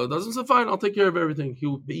doesn't say, fine, I'll take care of everything.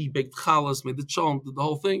 He baked chalas, made the cholent, did the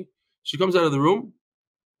whole thing. She comes out of the room,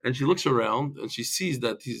 and she looks around, and she sees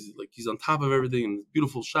that he's on top of everything, and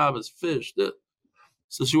beautiful Shabbos, fish.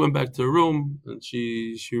 So she went back to her room, and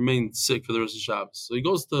she remained sick for the rest of Shabbos. So he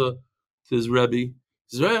goes to his Rebbe. He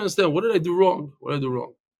says, I understand. What did I do wrong? What did I do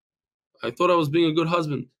wrong? I thought I was being a good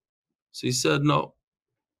husband. So he said, no.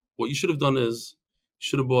 What you should have done is, you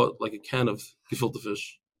should have bought like a can of gefilte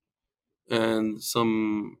fish and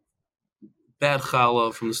some bad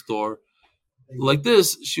challah from the store. Like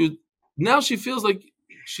this, now she feels like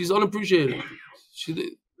she's unappreciated.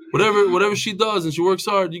 Whatever she does and she works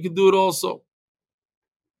hard, you can do it also.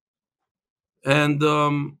 And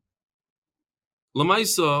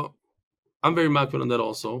Lamaisa, I'm very makbid on that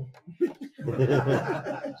also.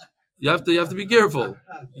 You have to be careful.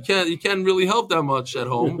 You can't really help that much at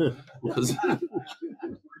home because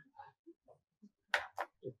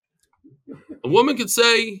a woman could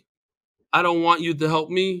say, I don't want you to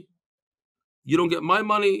help me. You don't get my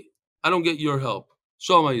money. I don't get your help.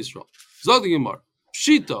 Shalom Yisrael. Zog the Gemara.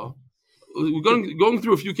 Pshita. We're going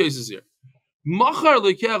through a few cases here.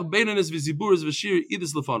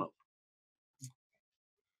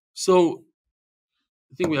 So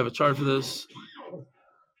I think we have a chart for this.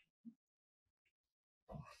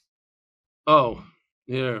 Oh,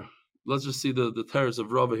 here. Let's just see the terrace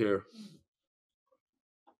of Rava here.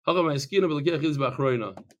 He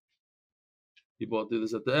bought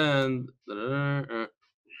this at the end.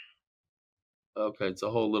 Okay, it's a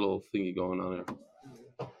whole little thingy going on here.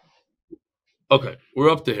 Okay, we're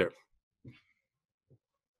up to here.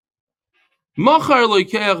 You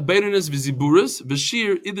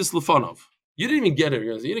didn't even get it.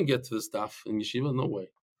 You didn't get to the stuff in yeshiva. No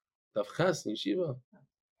way. Daf ches in yeshiva.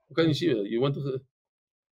 Okay, yeshiva. You went to the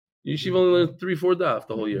yeshiva only learned 3-4 daf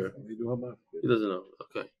the whole year. He doesn't know.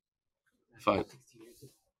 Okay, fine.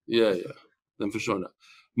 Yeah. Then for sure not.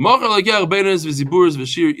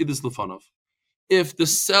 If the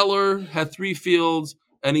seller had 3 fields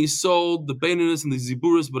and he sold the Beinonus and the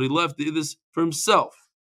Ziburis, but he left the Idis for himself.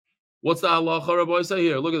 What's the halacha, Rabbi say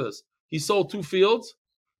here? Look at this. He sold 2 fields,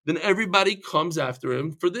 then everybody comes after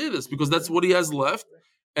him for the Idis because that's what he has left.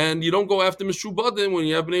 And you don't go after Meshubadim when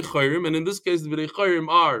you have Bnei Chayrim. And in this case, the Bnei Chayrim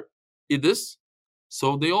are Idis.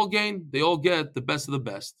 So they all gain. They all get the best of the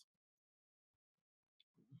best.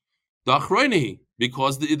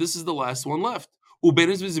 Because this is the last one left.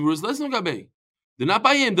 They're not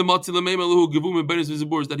by him, the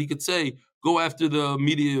that he could say, go after the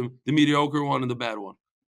mediocre one and the bad one.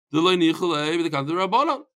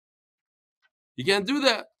 You can't do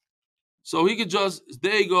that. So he could just,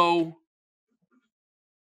 they go,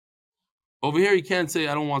 over here he can't say,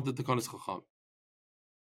 I don't want the Takanas Chacham.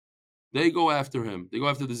 They go after him. They go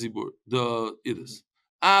after the Zibur, the Idis.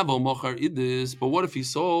 But what if he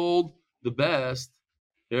sold the best?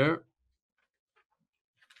 Here.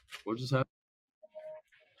 What just happened?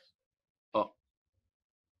 Oh.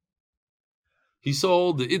 He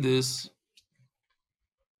sold the Idis.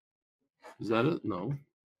 Is that it? No.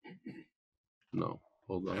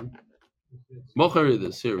 Hold on. Mochar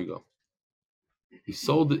Idis. Here we go. He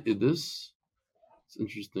sold the Idis. It's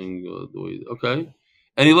interesting the way. Okay.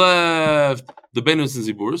 And he left the Benus and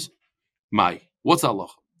Ziburis. What's Allah?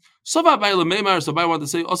 Somebody wanted to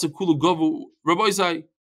say, also Kulu Govu Rabbi Isai.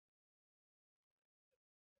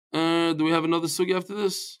 Do we have another sugi after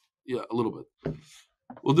this? Yeah, a little bit.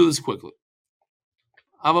 We'll do this quickly.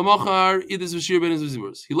 He left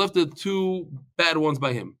the 2 bad ones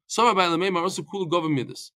by him. So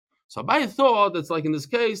Abai thought that's like in this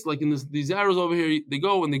case, like in these arrows over here, they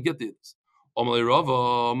go and they get this.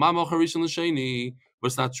 But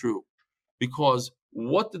it's not true. Because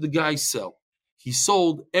what did the guy sell? He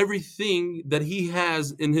sold everything that he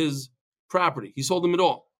has in his property. He sold them it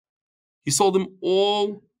all. He sold them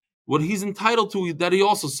all what he's entitled to that he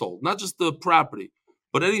also sold. Not just the property,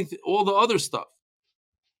 but anything, all the other stuff.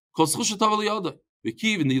 And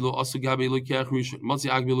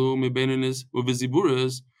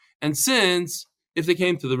since if they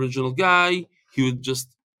came to the original guy, he would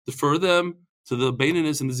just defer them to the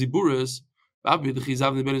Beinanis and the Ziburis.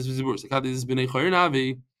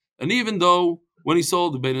 And even though when he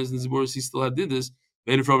sold the Beinanis and the Ziburis, he still did this.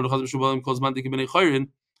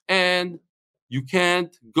 And you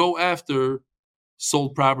can't go after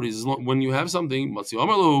sold properties when you have something. But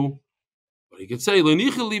he could say, the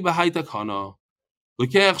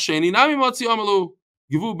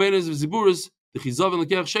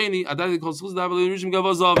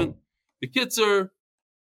Kitzer,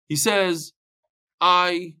 he says,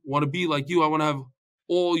 I want to be like you. I want to have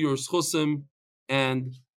all your schusim,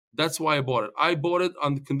 and that's why I bought it. I bought it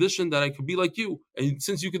on the condition that I could be like you. And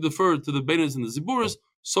since you could defer to the Beinas and the Ziburas,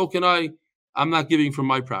 so can I. I'm not giving from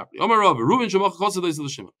my property. If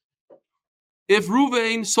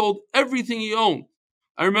Ruvain sold everything he owned,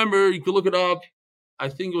 I remember, you could look it up, I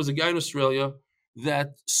think it was a guy in Australia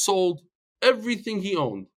that sold everything he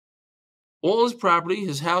owned. All his property,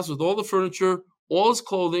 his house with all the furniture, all his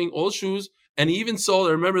clothing, all his shoes, and he even sold,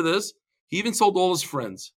 I remember this, he even sold all his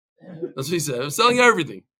friends. That's what he said. He was selling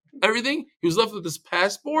everything. Everything. He was left with his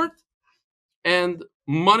passport and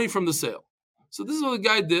money from the sale. So this is what the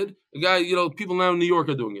guy did. The guy, people now in New York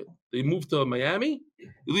are doing it. They moved to Miami.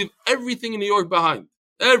 They leave everything in New York behind.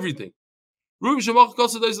 Everything. He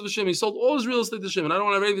sold all his real estate to Shimon. I don't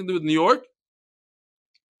want to have anything to do with New York.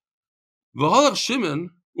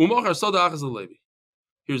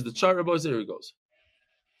 Here's the chart, boys. There he goes.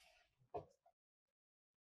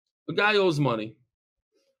 The guy owes money.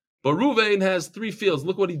 But Ruvain has 3 fields.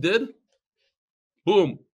 Look what he did.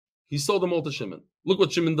 Boom. He sold them all to Shimon. Look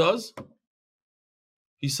what Shimon does.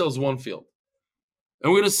 He sells 1 field.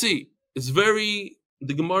 And we're going to see.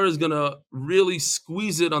 The Gemara is going to really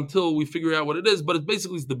squeeze it until we figure out what it is, but it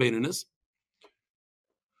basically is the Beinanis.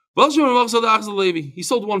 He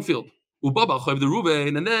sold 1 field.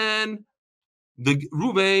 And then the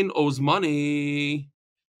Ruvain owes money.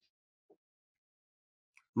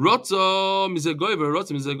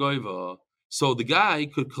 So the guy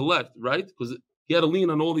could collect, right? Because he had a lien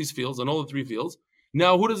on all these fields, on all the 3 fields.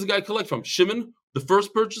 Now, who does the guy collect from? Shimon, the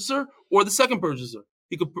first purchaser, or the second purchaser?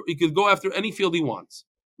 He could go after any field he wants.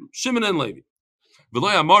 Shimon and Levi.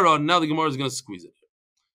 Now the Gemara is going to squeeze it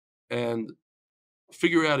and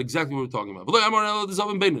figure out exactly what we're talking about.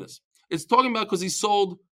 It's talking about because he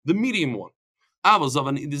sold the medium one. But if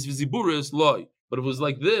it was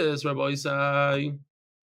like this, Rabbi Isai,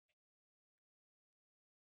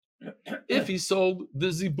 if he sold the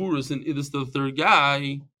Ziburis and it is the third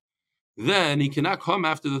guy, then he cannot come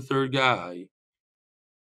after the third guy.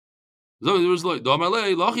 There's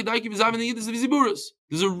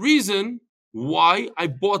a reason why I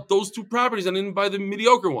bought those 2 properties and didn't buy the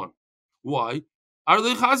mediocre one. Why? I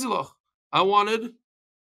wanted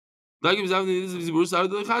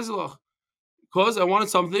because I wanted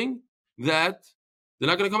something that they're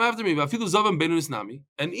not going to come after me.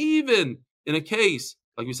 And even in a case,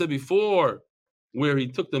 like we said before, where he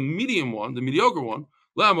took the medium one, the mediocre one,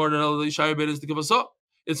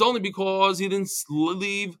 it's only because he didn't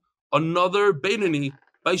leave another Beinani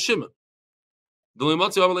by Shimon.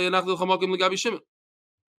 But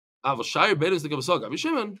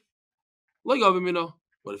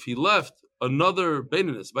if he left another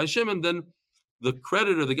Beinanis by Shimon, then the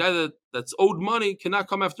creditor, the guy that's owed money, cannot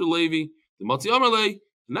come after Levi.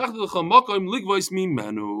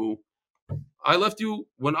 I left you,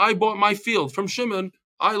 when I bought my field from Shimon,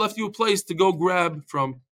 I left you a place to go grab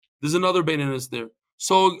from. There's another Beinanis there.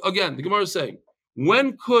 So again, the Gemara is saying,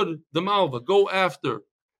 when could the Malva go after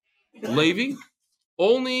Levi?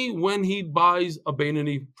 Only when he buys a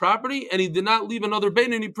Beinani property, and he did not leave another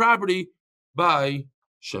Beinani property by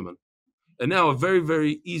Shimon. And now a very,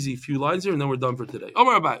 very easy few lines here, and then we're done for today.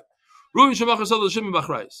 Omar Abai.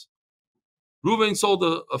 Reuven sold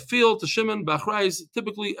a field to Shimon Bachrais.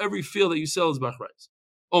 Typically, every field that you sell is Bachrais.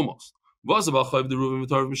 Almost.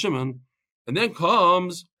 And then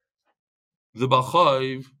comes the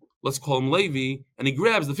Bachayv, let's call him Levi, and he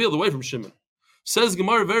grabs the field away from Shimon. Says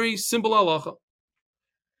Gemara, very simple halacha.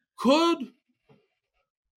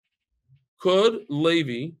 Could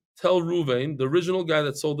Levi tell Reuven, the original guy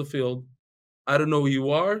that sold the field, I don't know who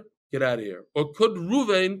you are, get out of here? Or could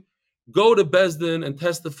Reuven go to Bezdin and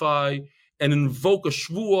testify and invoke a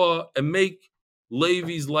shvuah and make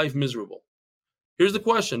Levi's life miserable? Here's the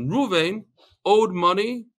question. Reuven owed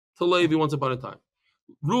money to Levi once upon a time.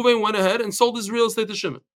 Reuven went ahead and sold his real estate to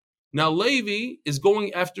Shimon. Now Levi is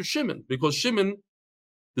going after Shimon because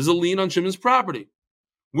there's a lien on Shimon's property.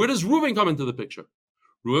 Where does Reuven come into the picture?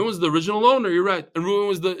 Reuven was the original owner, you're right. And Reuven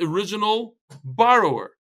was the original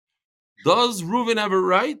borrower. Does Reuven have a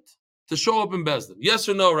right to show up in Bezdin? Yes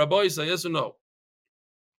or no, Rabbi Isa, yes or no?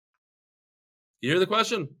 You hear the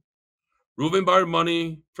question? Reuven borrowed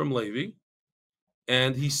money from Levi,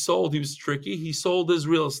 and he was tricky, he sold his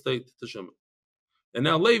real estate to Shimon. And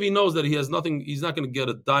now Levi knows that he has nothing, he's not going to get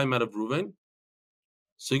a dime out of Reuven.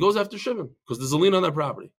 So he goes after Shimon, because there's a lien on that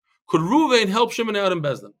property. Could Reuven help Shimon out in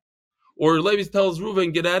Bezdin? Or Levi tells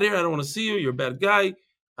Reuven, get out of here, I don't want to see you, you're a bad guy,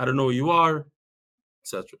 I don't know who you are,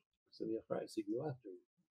 etc. So the price he go after,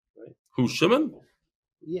 right? Who, Shimon?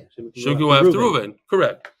 Yeah, Shimon go after Reuven.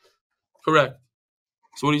 Correct.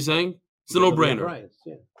 So what are you saying? It's a no-brainer.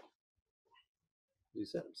 Yeah. You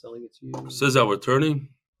said I'm selling it to you. Says our attorney.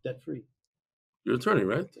 Debt free. You're an attorney,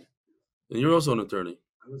 right? And you're also an attorney.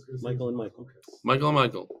 Michael and Michael. Michael and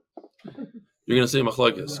Michael. You're going to say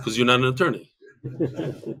machlokes because you're not an attorney.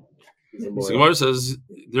 So Gemara says,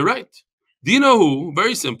 they're right. Do you know who?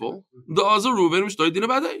 Very simple. The Azar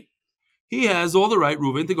Reuven. He has all the right,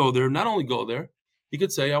 Reuven, to go there. Not only go there, he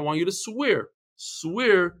could say, I want you to swear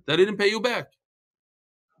that I didn't pay you back.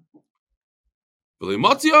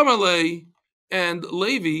 And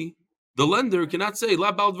Levi, the lender, cannot say, who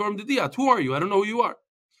are you? I don't know who you are.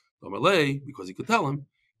 Because he could tell him,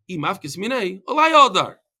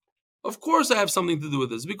 of course I have something to do with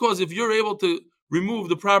this, because if you're able to remove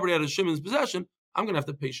the property out of Shimon's possession, I'm going to have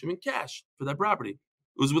to pay Shimon cash for that property.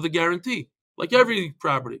 It was with a guarantee, like every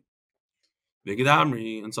property.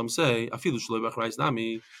 And some say,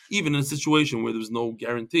 even in a situation where there's no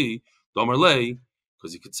guarantee,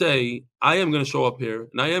 because he could say, I am going to show up here,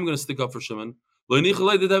 and I am going to stick up for Shimon. I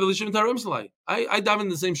dive in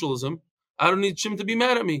the same shul as him. I don't need Shimon to be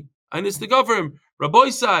mad at me. I need to stick up for him. Rabbi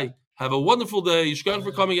Isai, have a wonderful day. Yishkan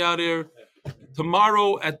for coming out here.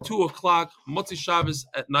 Tomorrow at 2:00, Motzi Shabbos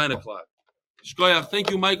at 9:00. Shkoyach, thank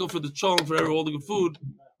you, Michael, for the cholent, for all the good food.